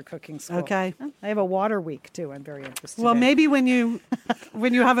teaches at their cooking school. Okay. I have a water week, too. I'm very interested Well, maybe when you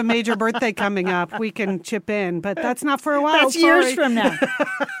have a major birthday coming up, we can chip in, but that's not for a while. That's years from now.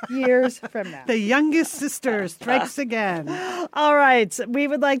 Years from now. The youngest sister strikes again. All right. We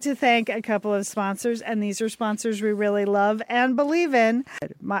would like to thank a couple of sponsors, and these are sponsors we really love and believe in.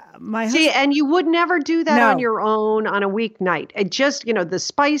 My See, and you would never do that on your own on a weeknight. It just, the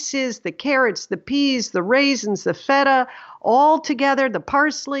spices, the carrots, the peas, the raisins, the feta, all together, the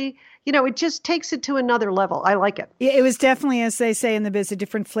parsley. It just takes it to another level. I like it. It was definitely, as they say in the biz, a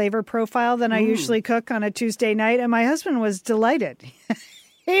different flavor profile than I usually cook on a Tuesday night, and my husband was delighted.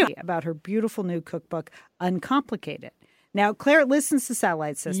 About her beautiful new cookbook, Uncomplicated. Now, Claire listens to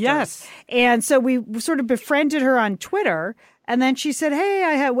Satellite Sisters. Yes. And so we sort of befriended her on Twitter. And then she said,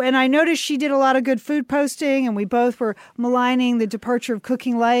 and I noticed she did a lot of good food posting, and we both were maligning the departure of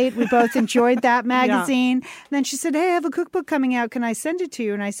Cooking Light. We both enjoyed that magazine. And then she said, hey, I have a cookbook coming out. Can I send it to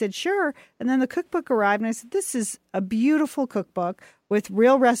you? And I said, sure. And then the cookbook arrived, and I said, this is a beautiful cookbook with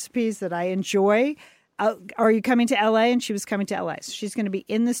real recipes that I enjoy. Are you coming to LA? And she was coming to LA. So she's going to be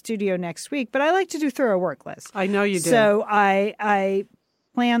in the studio next week. But I like to do thorough work, Liz. I know you do. So I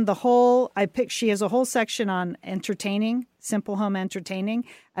planned she has a whole section on entertaining, simple home entertaining.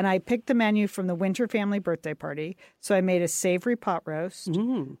 And I picked the menu from the Winter family birthday party. So I made a savory pot roast.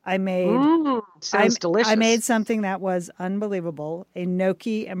 I made, sounds delicious. I made something that was unbelievable, a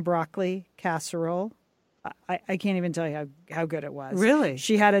gnocchi and broccoli casserole. I can't even tell you how good it was. Really?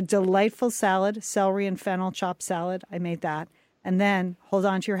 She had a delightful salad, celery and fennel chopped salad. I made that. And then, hold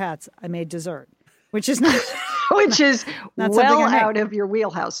on to your hats, I made dessert, which is not... which is well out of your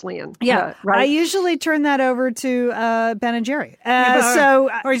wheelhouse, Leanne. Yeah. Right? I usually turn that over to Ben and Jerry.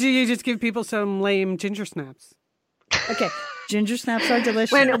 Or do you just give people some lame ginger snaps? Okay. Ginger snaps are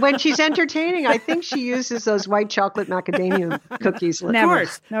delicious. When she's entertaining, I think she uses those white chocolate macadamia cookies. Of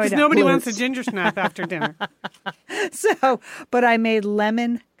course. Because nobody wants a ginger snap after dinner. But I made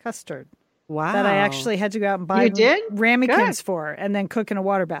lemon custard. Wow. That I actually had to go out and buy ramekins for and then cook in a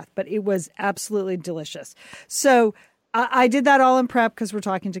water bath. But it was absolutely delicious. So I did that all in prep because we're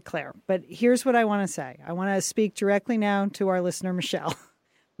talking to Claire. But here's what I want to say. I want to speak directly now to our listener, Michelle.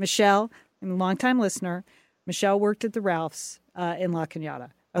 Michelle, I'm a longtime listener. Michelle worked at the Ralph's in La Cañada,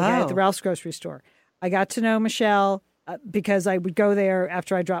 at the Ralph's grocery store. I got to know Michelle because I would go there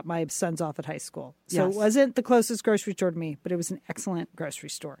after I dropped my sons off at high school. So It wasn't the closest grocery store to me, but it was an excellent grocery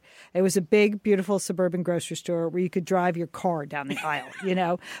store. It was a big, beautiful suburban grocery store where you could drive your car down the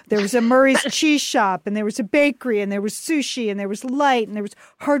aisle, There was a Murray's cheese shop, and there was a bakery, and there was sushi, and there was light, and there was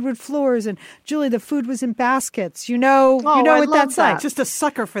hardwood floors. And Julie, the food was in baskets. You know what that's like. Just a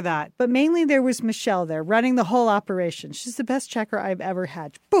sucker for that. But mainly there was Michelle there running the whole operation. She's the best checker I've ever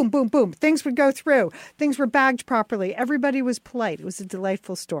had. Boom, boom, boom. Things would go through. Things were bagged properly. Everybody was polite. It was a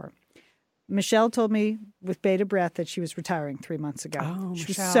delightful store. Michelle told me with bated breath that she was retiring 3 months ago. She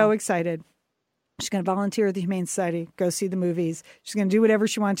was so excited. She's going to volunteer at the Humane Society, go see the movies. She's going to do whatever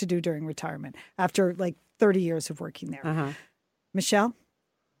she wanted to do during retirement after 30 years of working there. Michelle,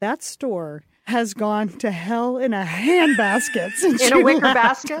 that store has gone to hell in a handbasket. In a wicker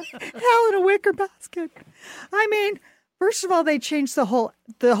basket? Hell in a wicker basket. I mean, first of all, they changed the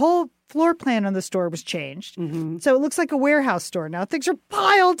whole floor plan on the store was changed. Mm-hmm. So it looks like a warehouse store now. Things are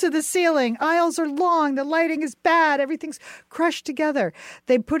piled to the ceiling. Aisles are long. The lighting is bad. Everything's crushed together.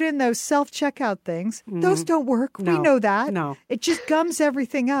 They put in those self-checkout things. Mm-hmm. Those don't work. No. We know that. No. It just gums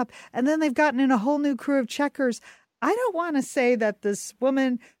everything up. And then they've gotten in a whole new crew of checkers. I don't want to say that this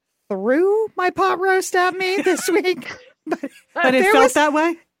woman threw my pot roast at me this week. But it felt that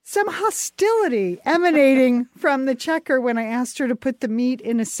way? Some hostility emanating from the checker when I asked her to put the meat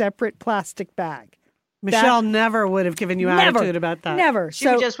in a separate plastic bag. Michelle never would have given you attitude about that. Never. She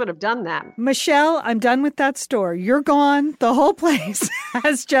just would have done that. Michelle, I'm done with that store. You're gone. The whole place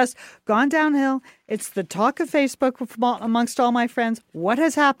has just gone downhill. It's the talk of Facebook amongst all my friends. What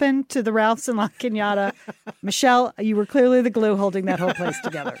has happened to the Ralphs in La Cañada? Michelle, you were clearly the glue holding that whole place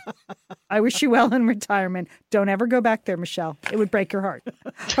together. I wish you well in retirement. Don't ever go back there, Michelle. It would break your heart.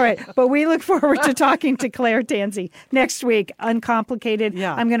 All right. But we look forward to talking to Claire Tansey next week. Uncomplicated.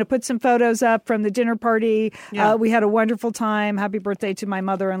 Yeah. I'm going to put some photos up from the dinner party. Yeah. We had a wonderful time. Happy birthday to my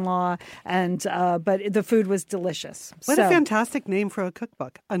mother-in-law. But the food was delicious. What a fantastic name for a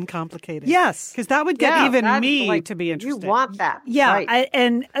cookbook. Uncomplicated. Yes. Because that would get even me to be interested. You want that. Yeah.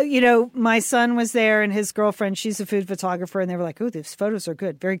 Right. My son was there and his girlfriend, she's a food photographer, and they were like, oh, these photos are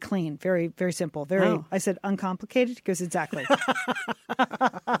good. Very clean. Very, very simple. I said, uncomplicated? He goes, exactly.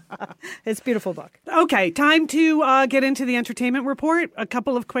 It's a beautiful book. Okay. Time to get into the entertainment report. A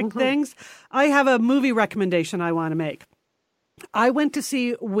couple of quick things. I have a movie recommendation I want to make. I went to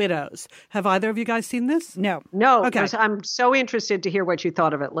see Widows. Have either of you guys seen this? No. Okay. I'm so interested to hear what you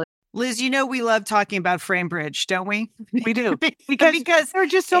thought of it, Liz. Liz, we love talking about FrameBridge, don't we? We do. because there are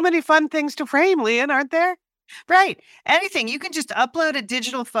just so many fun things to frame, Lian, aren't there? Right. Anything. You can just upload a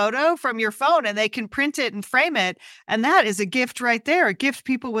digital photo from your phone and they can print it and frame it. And that is a gift right there, a gift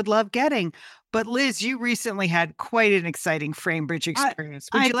people would love getting. But Liz, you recently had quite an exciting FrameBridge experience.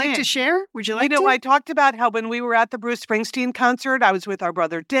 Would you like to share? Would you like to? I talked about how when we were at the Bruce Springsteen concert, I was with our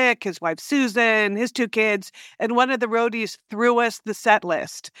brother Dick, his wife Susan, his 2 kids, and one of the roadies threw us the set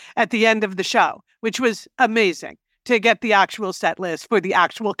list at the end of the show, which was amazing to get the actual set list for the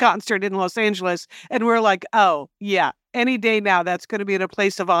actual concert in Los Angeles. And we're like, oh, yeah. Any day now, that's going to be in a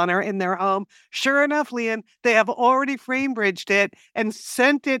place of honor in their home. Sure enough, Lian, they have already FrameBridged it and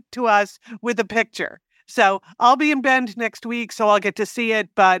sent it to us with a picture. So I'll be in Bend next week, so I'll get to see it.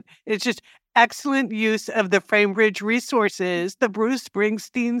 But it's just excellent use of the FrameBridge resources, the Bruce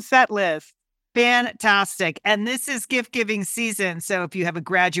Springsteen set list. Fantastic. And this is gift giving season. So if you have a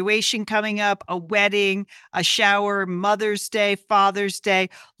graduation coming up, a wedding, a shower, Mother's Day, Father's Day,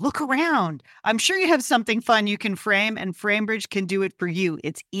 look around. I'm sure you have something fun you can frame, and FrameBridge can do it for you.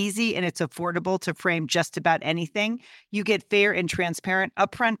 It's easy and it's affordable to frame just about anything. You get fair and transparent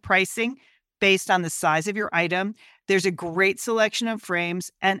upfront pricing based on the size of your item. There's a great selection of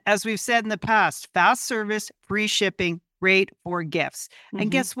frames. And as we've said in the past, fast service, free shipping, great for gifts. Mm-hmm.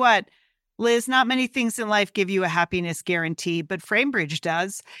 And guess what? Liz, not many things in life give you a happiness guarantee, but FrameBridge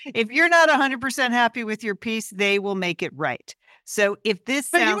does. If you're not 100% happy with your piece, they will make it right. So if this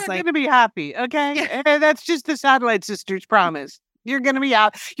sounds like... You're going to be happy, okay? That's just the Satellite Sisters promise. You're going to be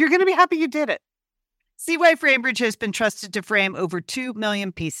out. You're going to be happy you did it. See why Framebridge has been trusted to frame over 2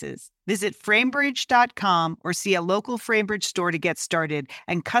 million pieces. Visit framebridge.com or see a local Framebridge store to get started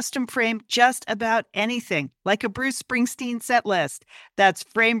and custom frame just about anything, like a Bruce Springsteen set list. That's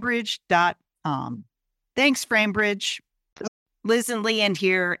framebridge.com. Thanks, Framebridge. Liz and Leanne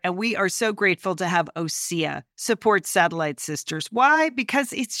here, and we are so grateful to have OSEA support Satellite Sisters. Why?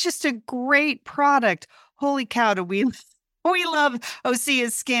 Because it's just a great product. Holy cow, do we love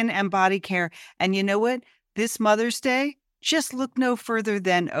OSEA's skin and body care. And you know what? This Mother's Day, just look no further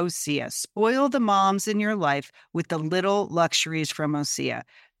than OSEA. Spoil the moms in your life with the little luxuries from OSEA.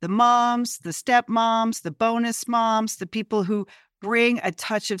 The moms, the stepmoms, the bonus moms, the people who bring a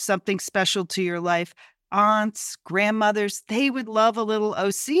touch of something special to your life. Aunts, grandmothers, they would love a little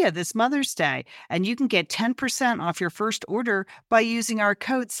OSEA this Mother's Day. And you can get 10% off your first order by using our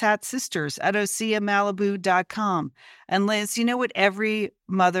code SATSisters at OSEAMalibu.com. And Liz, you know what every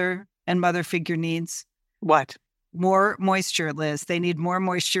mother and mother figure needs? What? More moisture, Liz. They need more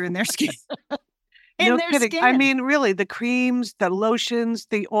moisture in their skin. No kidding. I mean, really, the creams, the lotions,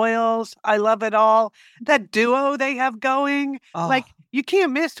 the oils, I love it all. That duo they have going, like you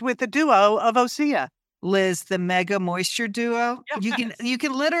can't miss with the duo of OSEA. Liz, the Mega Moisture Duo. Yes. You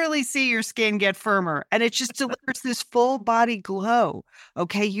can literally see your skin get firmer, and it just delivers this full body glow.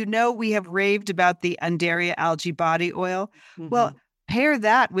 Okay, you know we have raved about the Undaria Algae Body Oil. Mm-hmm. Well, pair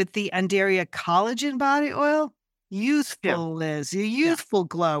that with the Undaria Collagen Body Oil. Youthful, Liz. A youthful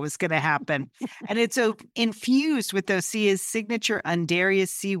glow is going to happen. And it's infused with OSEA's signature Undaria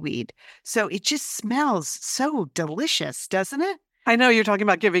seaweed. So it just smells so delicious, doesn't it? I know you're talking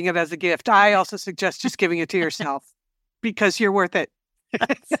about giving it as a gift. I also suggest just giving it to yourself because you're worth it.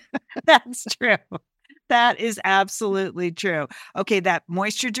 That's true. That is absolutely true. Okay, that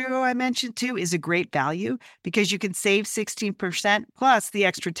Moisture Duo I mentioned too is a great value because you can save 16% plus the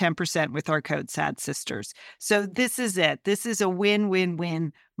extra 10% with our code SADSisters. So this is it. This is a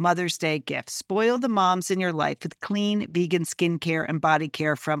win-win-win Mother's Day gift. Spoil the moms in your life with clean vegan skincare and body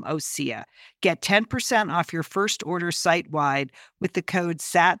care from OSEA. Get 10% off your first order site-wide with the code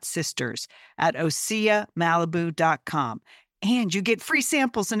SATSisters at OSEAMalibu.com. And you get free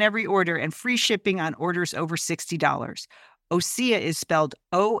samples in every order and free shipping on orders over $60. OSEA is spelled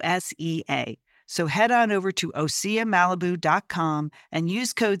O-S-E-A. So head on over to OSEAMalibu.com and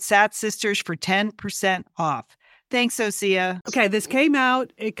use code SATSisters for 10% off. Thanks, OSEA. Okay, this came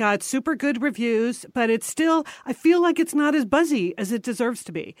out. It got super good reviews, but it's still, I feel like it's not as buzzy as it deserves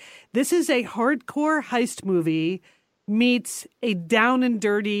to be. This is a hardcore heist movie meets a down and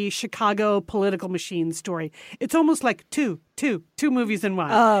dirty Chicago political machine story. It's almost like two movies in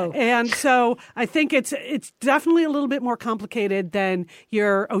one. Oh. And so I think it's definitely a little bit more complicated than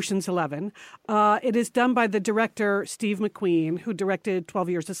your Ocean's 11. It is done by the director Steve McQueen, who directed 12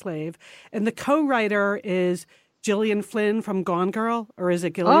 Years a Slave. And the co-writer is Gillian Flynn from Gone Girl, or is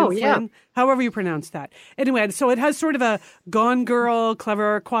it Gillian Flynn? Yeah. However you pronounce that. Anyway, so it has sort of a Gone Girl,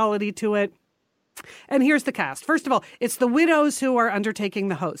 clever quality to it. And here's the cast. First of all, it's the widows who are undertaking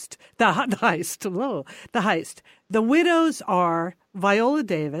the heist. The heist. The widows are Viola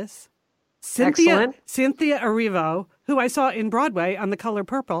Davis, Cynthia Erivo, who I saw in Broadway on The Color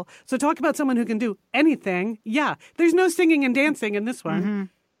Purple. So talk about someone who can do anything. Yeah, there's no singing and dancing in this one. Mm-hmm.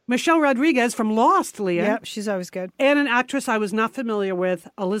 Michelle Rodriguez from Lost, Leah. Yep, she's always good. And an actress I was not familiar with,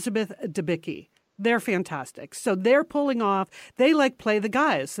 Elizabeth Debicki. They're fantastic. So they're pulling off, they play the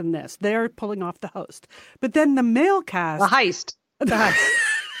guys in this. They're pulling off the host. But then the male cast. The heist.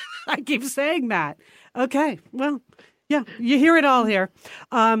 I keep saying that. Okay. Well, yeah, you hear it all here.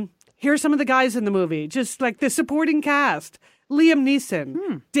 Here's some of the guys in the movie, just like the supporting cast. Liam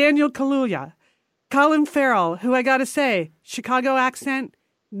Neeson, Daniel Kaluuya, Colin Farrell, who I got to say, Chicago accent,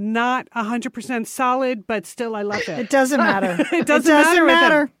 not 100% solid, but still I love it. It doesn't matter. It doesn't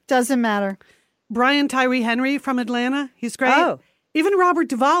matter. Doesn't matter. Brian Tyree Henry from Atlanta. He's great. Oh. Even Robert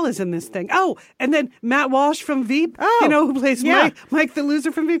Duvall is in this thing. Oh, and then Matt Walsh from Veep, who plays Mike the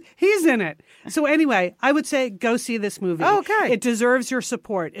loser from Veep. He's in it. So anyway, I would say go see this movie. Okay. It deserves your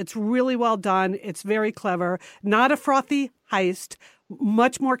support. It's really well done. It's very clever. Not a frothy heist.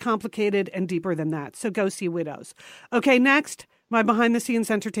 Much more complicated and deeper than that. So go see Widows. Okay, next, my behind-the-scenes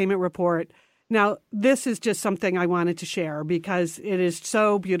entertainment report. Now, this is just something I wanted to share because it is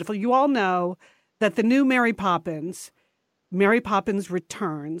so beautiful. You all know that the new Mary Poppins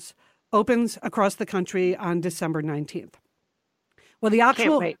Returns, opens across the country on December 19th. Well, the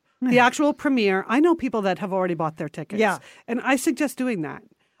actual premiere, I know people that have already bought their tickets. Yeah. And I suggest doing that.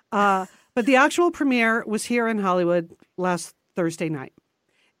 But the actual premiere was here in Hollywood last Thursday night.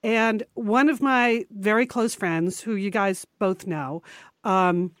 And one of my very close friends, who you guys both know,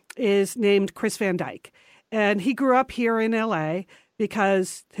 is named Chris Van Dyke. And he grew up here in L.A.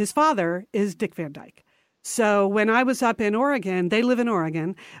 because his father is Dick Van Dyke. So when I was up in Oregon, they live in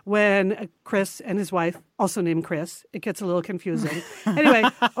Oregon, when Chris and his wife, also named Chris, it gets a little confusing. Anyway,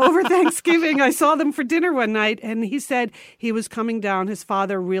 over Thanksgiving, I saw them for dinner one night, and he said he was coming down. His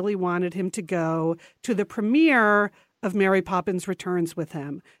father really wanted him to go to the premiere of Mary Poppins Returns with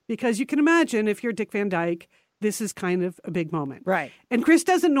him. Because you can imagine, if you're Dick Van Dyke, this is kind of a big moment. Right. And Chris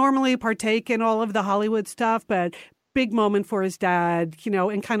doesn't normally partake in all of the Hollywood stuff, but big moment for his dad,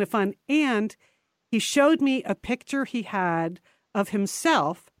 and kind of fun. And he showed me a picture he had of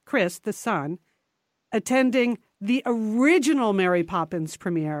himself, Chris, the son, attending the original Mary Poppins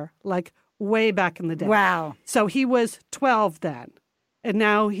premiere, like way back in the day. Wow. So he was 12 then, and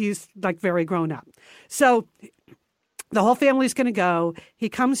now he's like very grown up. So the whole family's going to go. He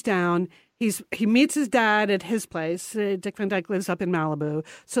comes down. He meets his dad at his place. Dick Van Dyke lives up in Malibu.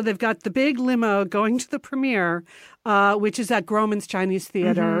 So they've got the big limo going to the premiere, which is at Grauman's Chinese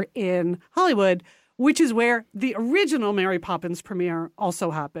Theater in Hollywood, which is where the original Mary Poppins premiere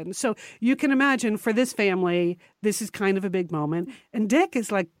also happened. So you can imagine for this family, this is kind of a big moment. And Dick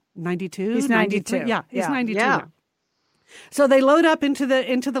is like 92. He's 92. Yeah, he's 92 Yeah. now. So they load up into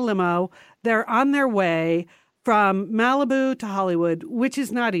the limo. They're on their way from Malibu to Hollywood, which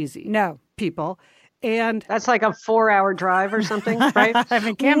is not easy. No. People. And That's like a 4-hour drive or something, right? I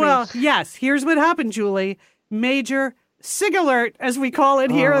mean, can well, yes, here's what happened, Julie. Major SIG alert, as we call it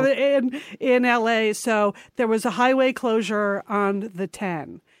here in LA. So there was a highway closure on the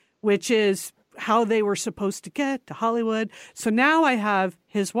 10, which is how they were supposed to get to Hollywood. So now I have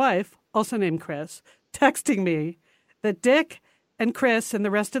his wife, also named Chris, texting me that Dick and Chris and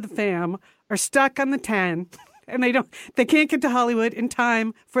the rest of the fam are stuck on the 10. And they can't get to Hollywood in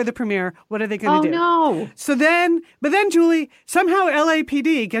time for the premiere. What are they going to do? Oh, no. So then, Julie, somehow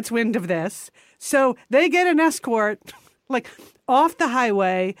LAPD gets wind of this. So they get an escort, like off the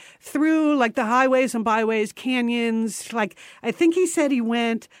highway, through like the highways and byways, canyons. Like, I think he said I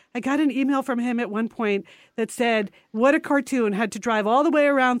got an email from him at one point that said, what a cartoon, had to drive all the way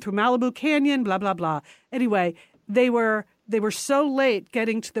around through Malibu Canyon, blah, blah, blah. Anyway, they were so late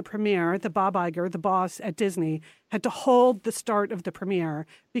getting to the premiere that Bob Iger, the boss at Disney, had to hold the start of the premiere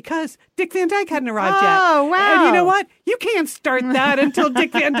because Dick Van Dyke hadn't arrived yet. Oh, wow. And you know what? You can't start that until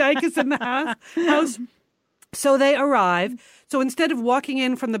Dick Van Dyke is in the house. So they arrive. So instead of walking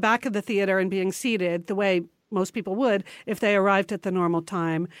in from the back of the theater and being seated the way most people would if they arrived at the normal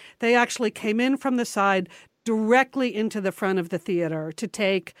time, they actually came in from the side directly into the front of the theater to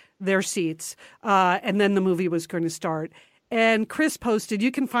take their seats. And then the movie was going to start. And Chris posted,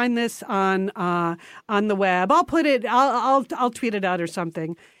 you can find this on the web. I'll put it, I'll tweet it out or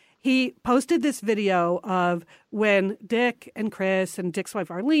something. He posted this video of when Dick and Chris and Dick's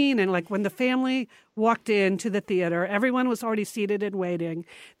wife Arlene and like when the family walked into the theater, everyone was already seated and waiting.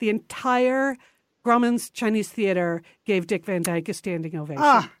 The entire Grauman's Chinese Theater gave Dick Van Dyke a standing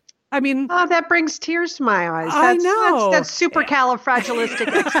ovation. I mean, that brings tears to my eyes. I know. That's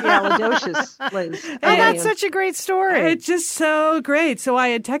supercalifragilisticexpialidocious, Liz. That's such a great story. It's just so great. So I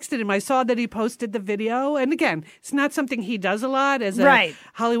had texted him. I saw that he posted the video. And again, it's not something he does a lot as a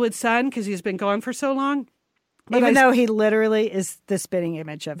Hollywood son because he's been gone for so long. But even though he literally is the spitting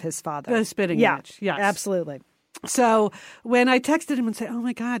image of his father. The spitting image, yes. Absolutely. So when I texted him and said, oh,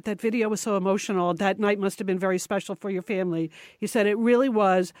 my God, that video was so emotional. That night must have been very special for your family. He said it really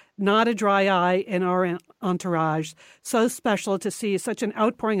was not a dry eye in our entourage. So special to see such an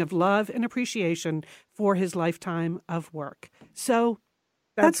outpouring of love and appreciation for his lifetime of work. So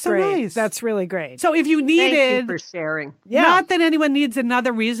that's so great. nice. That's really great. So if you needed, thank you for sharing. Not that anyone needs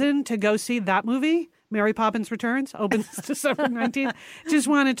another reason to go see that movie, Mary Poppins Returns, opens December 19th. Just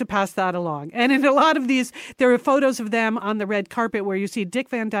wanted to pass that along. And in a lot of these, there are photos of them on the red carpet where you see Dick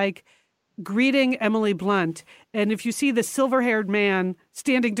Van Dyke greeting Emily Blunt. And if you see the silver-haired man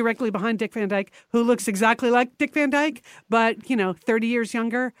standing directly behind Dick Van Dyke, who looks exactly like Dick Van Dyke, but, 30 years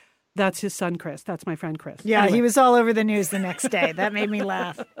younger, that's his son, Chris. That's my friend, Chris. Yeah, Anyway. he was all over the news the next day. That made me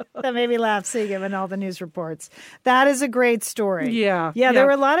laugh. Seeing him in all the news reports. That is a great story. Yeah. There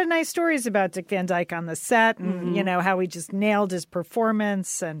were a lot of nice stories about Dick Van Dyke on the set and, how he just nailed his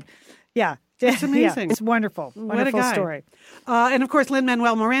performance. And, It's amazing. It's wonderful. Wonderful guy. story. And, of course,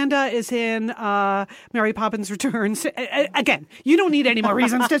 Lin-Manuel Miranda is in Mary Poppins Returns. Again, you don't need any more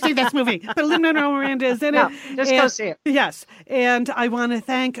reasons to see this movie, but Lin-Manuel Miranda is in it. Just go see it. Yes. And I want to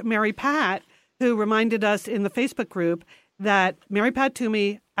thank Mary Pat, who reminded us in the Facebook group that Mary Pat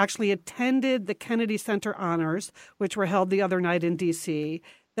Toomey actually attended the Kennedy Center Honors, which were held the other night in D.C.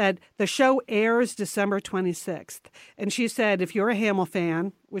 that the show airs December 26th. And she said, if you're a Hamill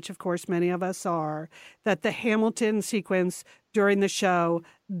fan, which of course many of us are, that the Hamilton sequence during the show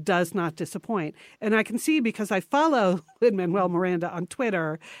does not disappoint. And I can see, because I follow Lin-Manuel Miranda on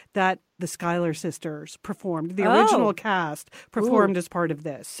Twitter, that the Schuyler sisters performed. The original cast performed as part of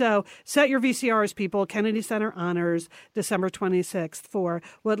this. So set your VCRs, people. Kennedy Center Honors, December 26th, for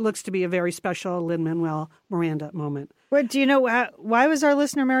what looks to be a very special Lin-Manuel Miranda moment. What do you know? Why was our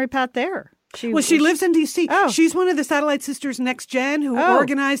listener Mary Pat there? She lives in D.C. Oh. She's one of the Satellite Sisters Next Gen who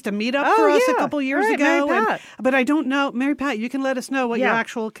organized a meetup for us a couple years ago. But I don't know. Mary Pat, you can let us know what your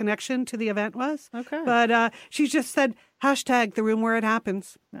actual connection to the event was. Okay. But she just said, hashtag the room where it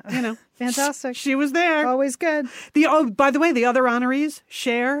happens. You know. Fantastic. She was there. Always good. By the way, the other honorees,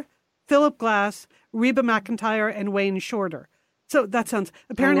 Cher, Philip Glass, Reba McEntire, and Wayne Shorter. So that sounds,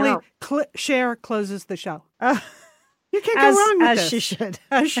 apparently, Cher closes the show. You can't go wrong with this. As she should.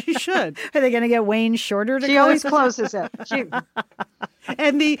 As she should. Are they going to get Wayne Shorter to She always closes it.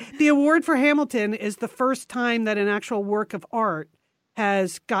 And the award for Hamilton is the first time that an actual work of art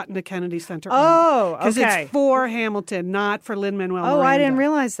has gotten to Kennedy Center. Oh, okay. Because it's for Hamilton, not for Lin-Manuel Miranda. Oh, I didn't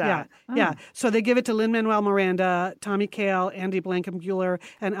realize that. Yeah, yeah. So they give it to Lin-Manuel Miranda, Tommy Kail, Andy Blankenbuehler,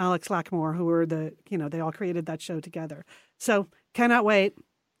 and Alex Lacamoire, who were they all created that show together. So cannot wait.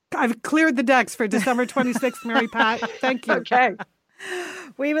 I've cleared the decks for December 26th, Mary Pat. Thank you. Okay.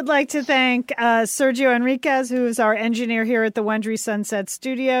 We would like to thank Sergio Enriquez, who is our engineer here at the Wondery Sunset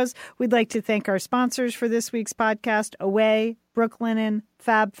Studios. We'd like to thank our sponsors for this week's podcast, Away, Brooklinen,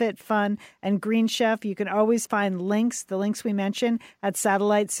 FabFitFun, and Green Chef. You can always find the links we mentioned, at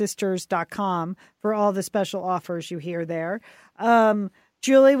satellitesisters.com for all the special offers you hear there.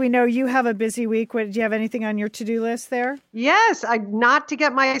 Julie, we know you have a busy week. Do you have anything on your to-do list there? Yes, not to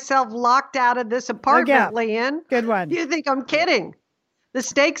get myself locked out of this apartment, Leanne. Good one. You think I'm kidding? The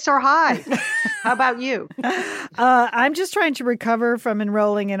stakes are high. How about you? I'm just trying to recover from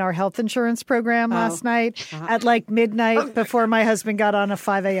enrolling in our health insurance program last night at like midnight before my husband got on a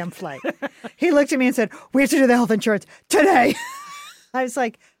 5 a.m. flight. He looked at me and said, we have to do the health insurance today. I was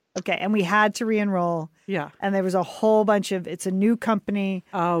like, okay. And we had to re-enroll. Yeah. And there was a whole bunch it's a new company.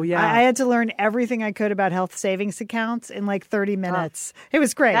 Oh, yeah. I had to learn everything I could about health savings accounts in like 30 minutes. It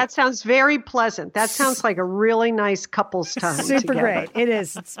was great. That sounds very pleasant. That sounds like a really nice couple's time. Super together. great. It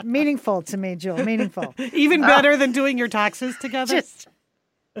is. It's meaningful to me, Jewel. Meaningful. Even better than doing your taxes together?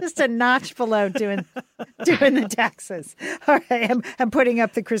 Just a notch below doing the taxes. All right, I'm putting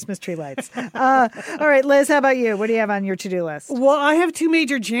up the Christmas tree lights. All right, Liz, how about you? What do you have on your to-do list? Well, I have 2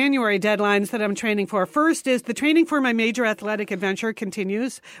 major January deadlines that I'm training for. First is the training for my major athletic adventure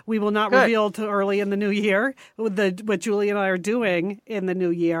continues. We will not reveal too early in the new year what Julie and I are doing in the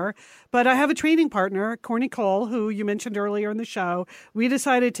new year. But I have a training partner, Corny Cole, who you mentioned earlier in the show. We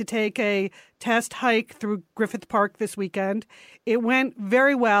decided to take a test hike through Griffith Park this weekend. It went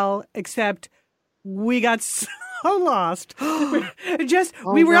very well, except we got so lost.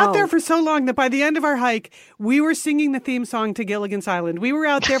 We were out there for so long that by the end of our hike, we were singing the theme song to Gilligan's Island. We were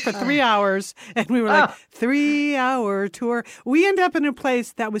out there for 3 hours, and we were like, 3-hour tour. We ended up in a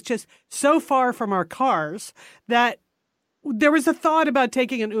place that was just so far from our cars that there was a thought about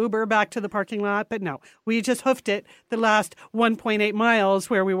taking an Uber back to the parking lot, but no, we just hoofed it the last 1.8 miles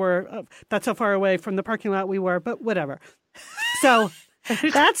where we were. That's how far away from the parking lot we were, but whatever. So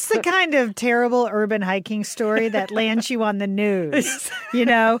that's the kind of terrible urban hiking story that lands you on the news. You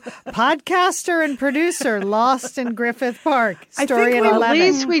know, podcaster and producer lost in Griffith Park. Story at 11.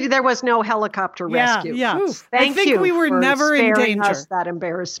 At least there was no helicopter rescue. Yeah. Thank you. We were never in danger. Us that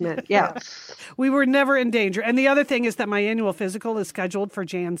embarrassment. Yeah. We were never in danger. And the other thing is that my annual physical is scheduled for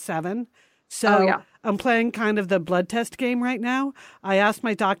Jan 7. So I'm playing kind of the blood test game right now. I asked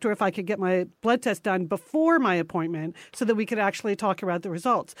my doctor if I could get my blood test done before my appointment so that we could actually talk about the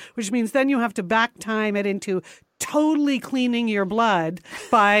results, which means then you have to back time it into totally cleaning your blood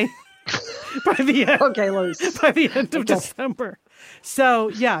by the end, by the end of December. So,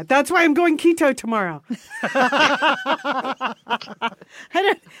 yeah, that's why I'm going keto tomorrow.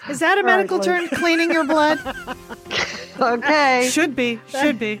 Is that a medical term, cleaning your blood? Okay. Should be.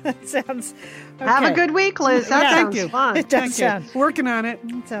 That sounds... Okay. Have a good week, Liz. That sounds fun. It does sound. Working on it.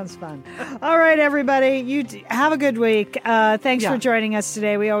 It sounds fun. All right, everybody. You have a good week. Thanks for joining us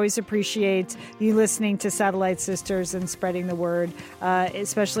today. We always appreciate you listening to Satellite Sisters and spreading the word,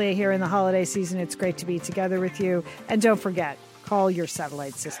 especially here in the holiday season. It's great to be together with you. And don't forget, call your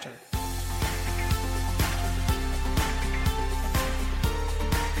satellite sister.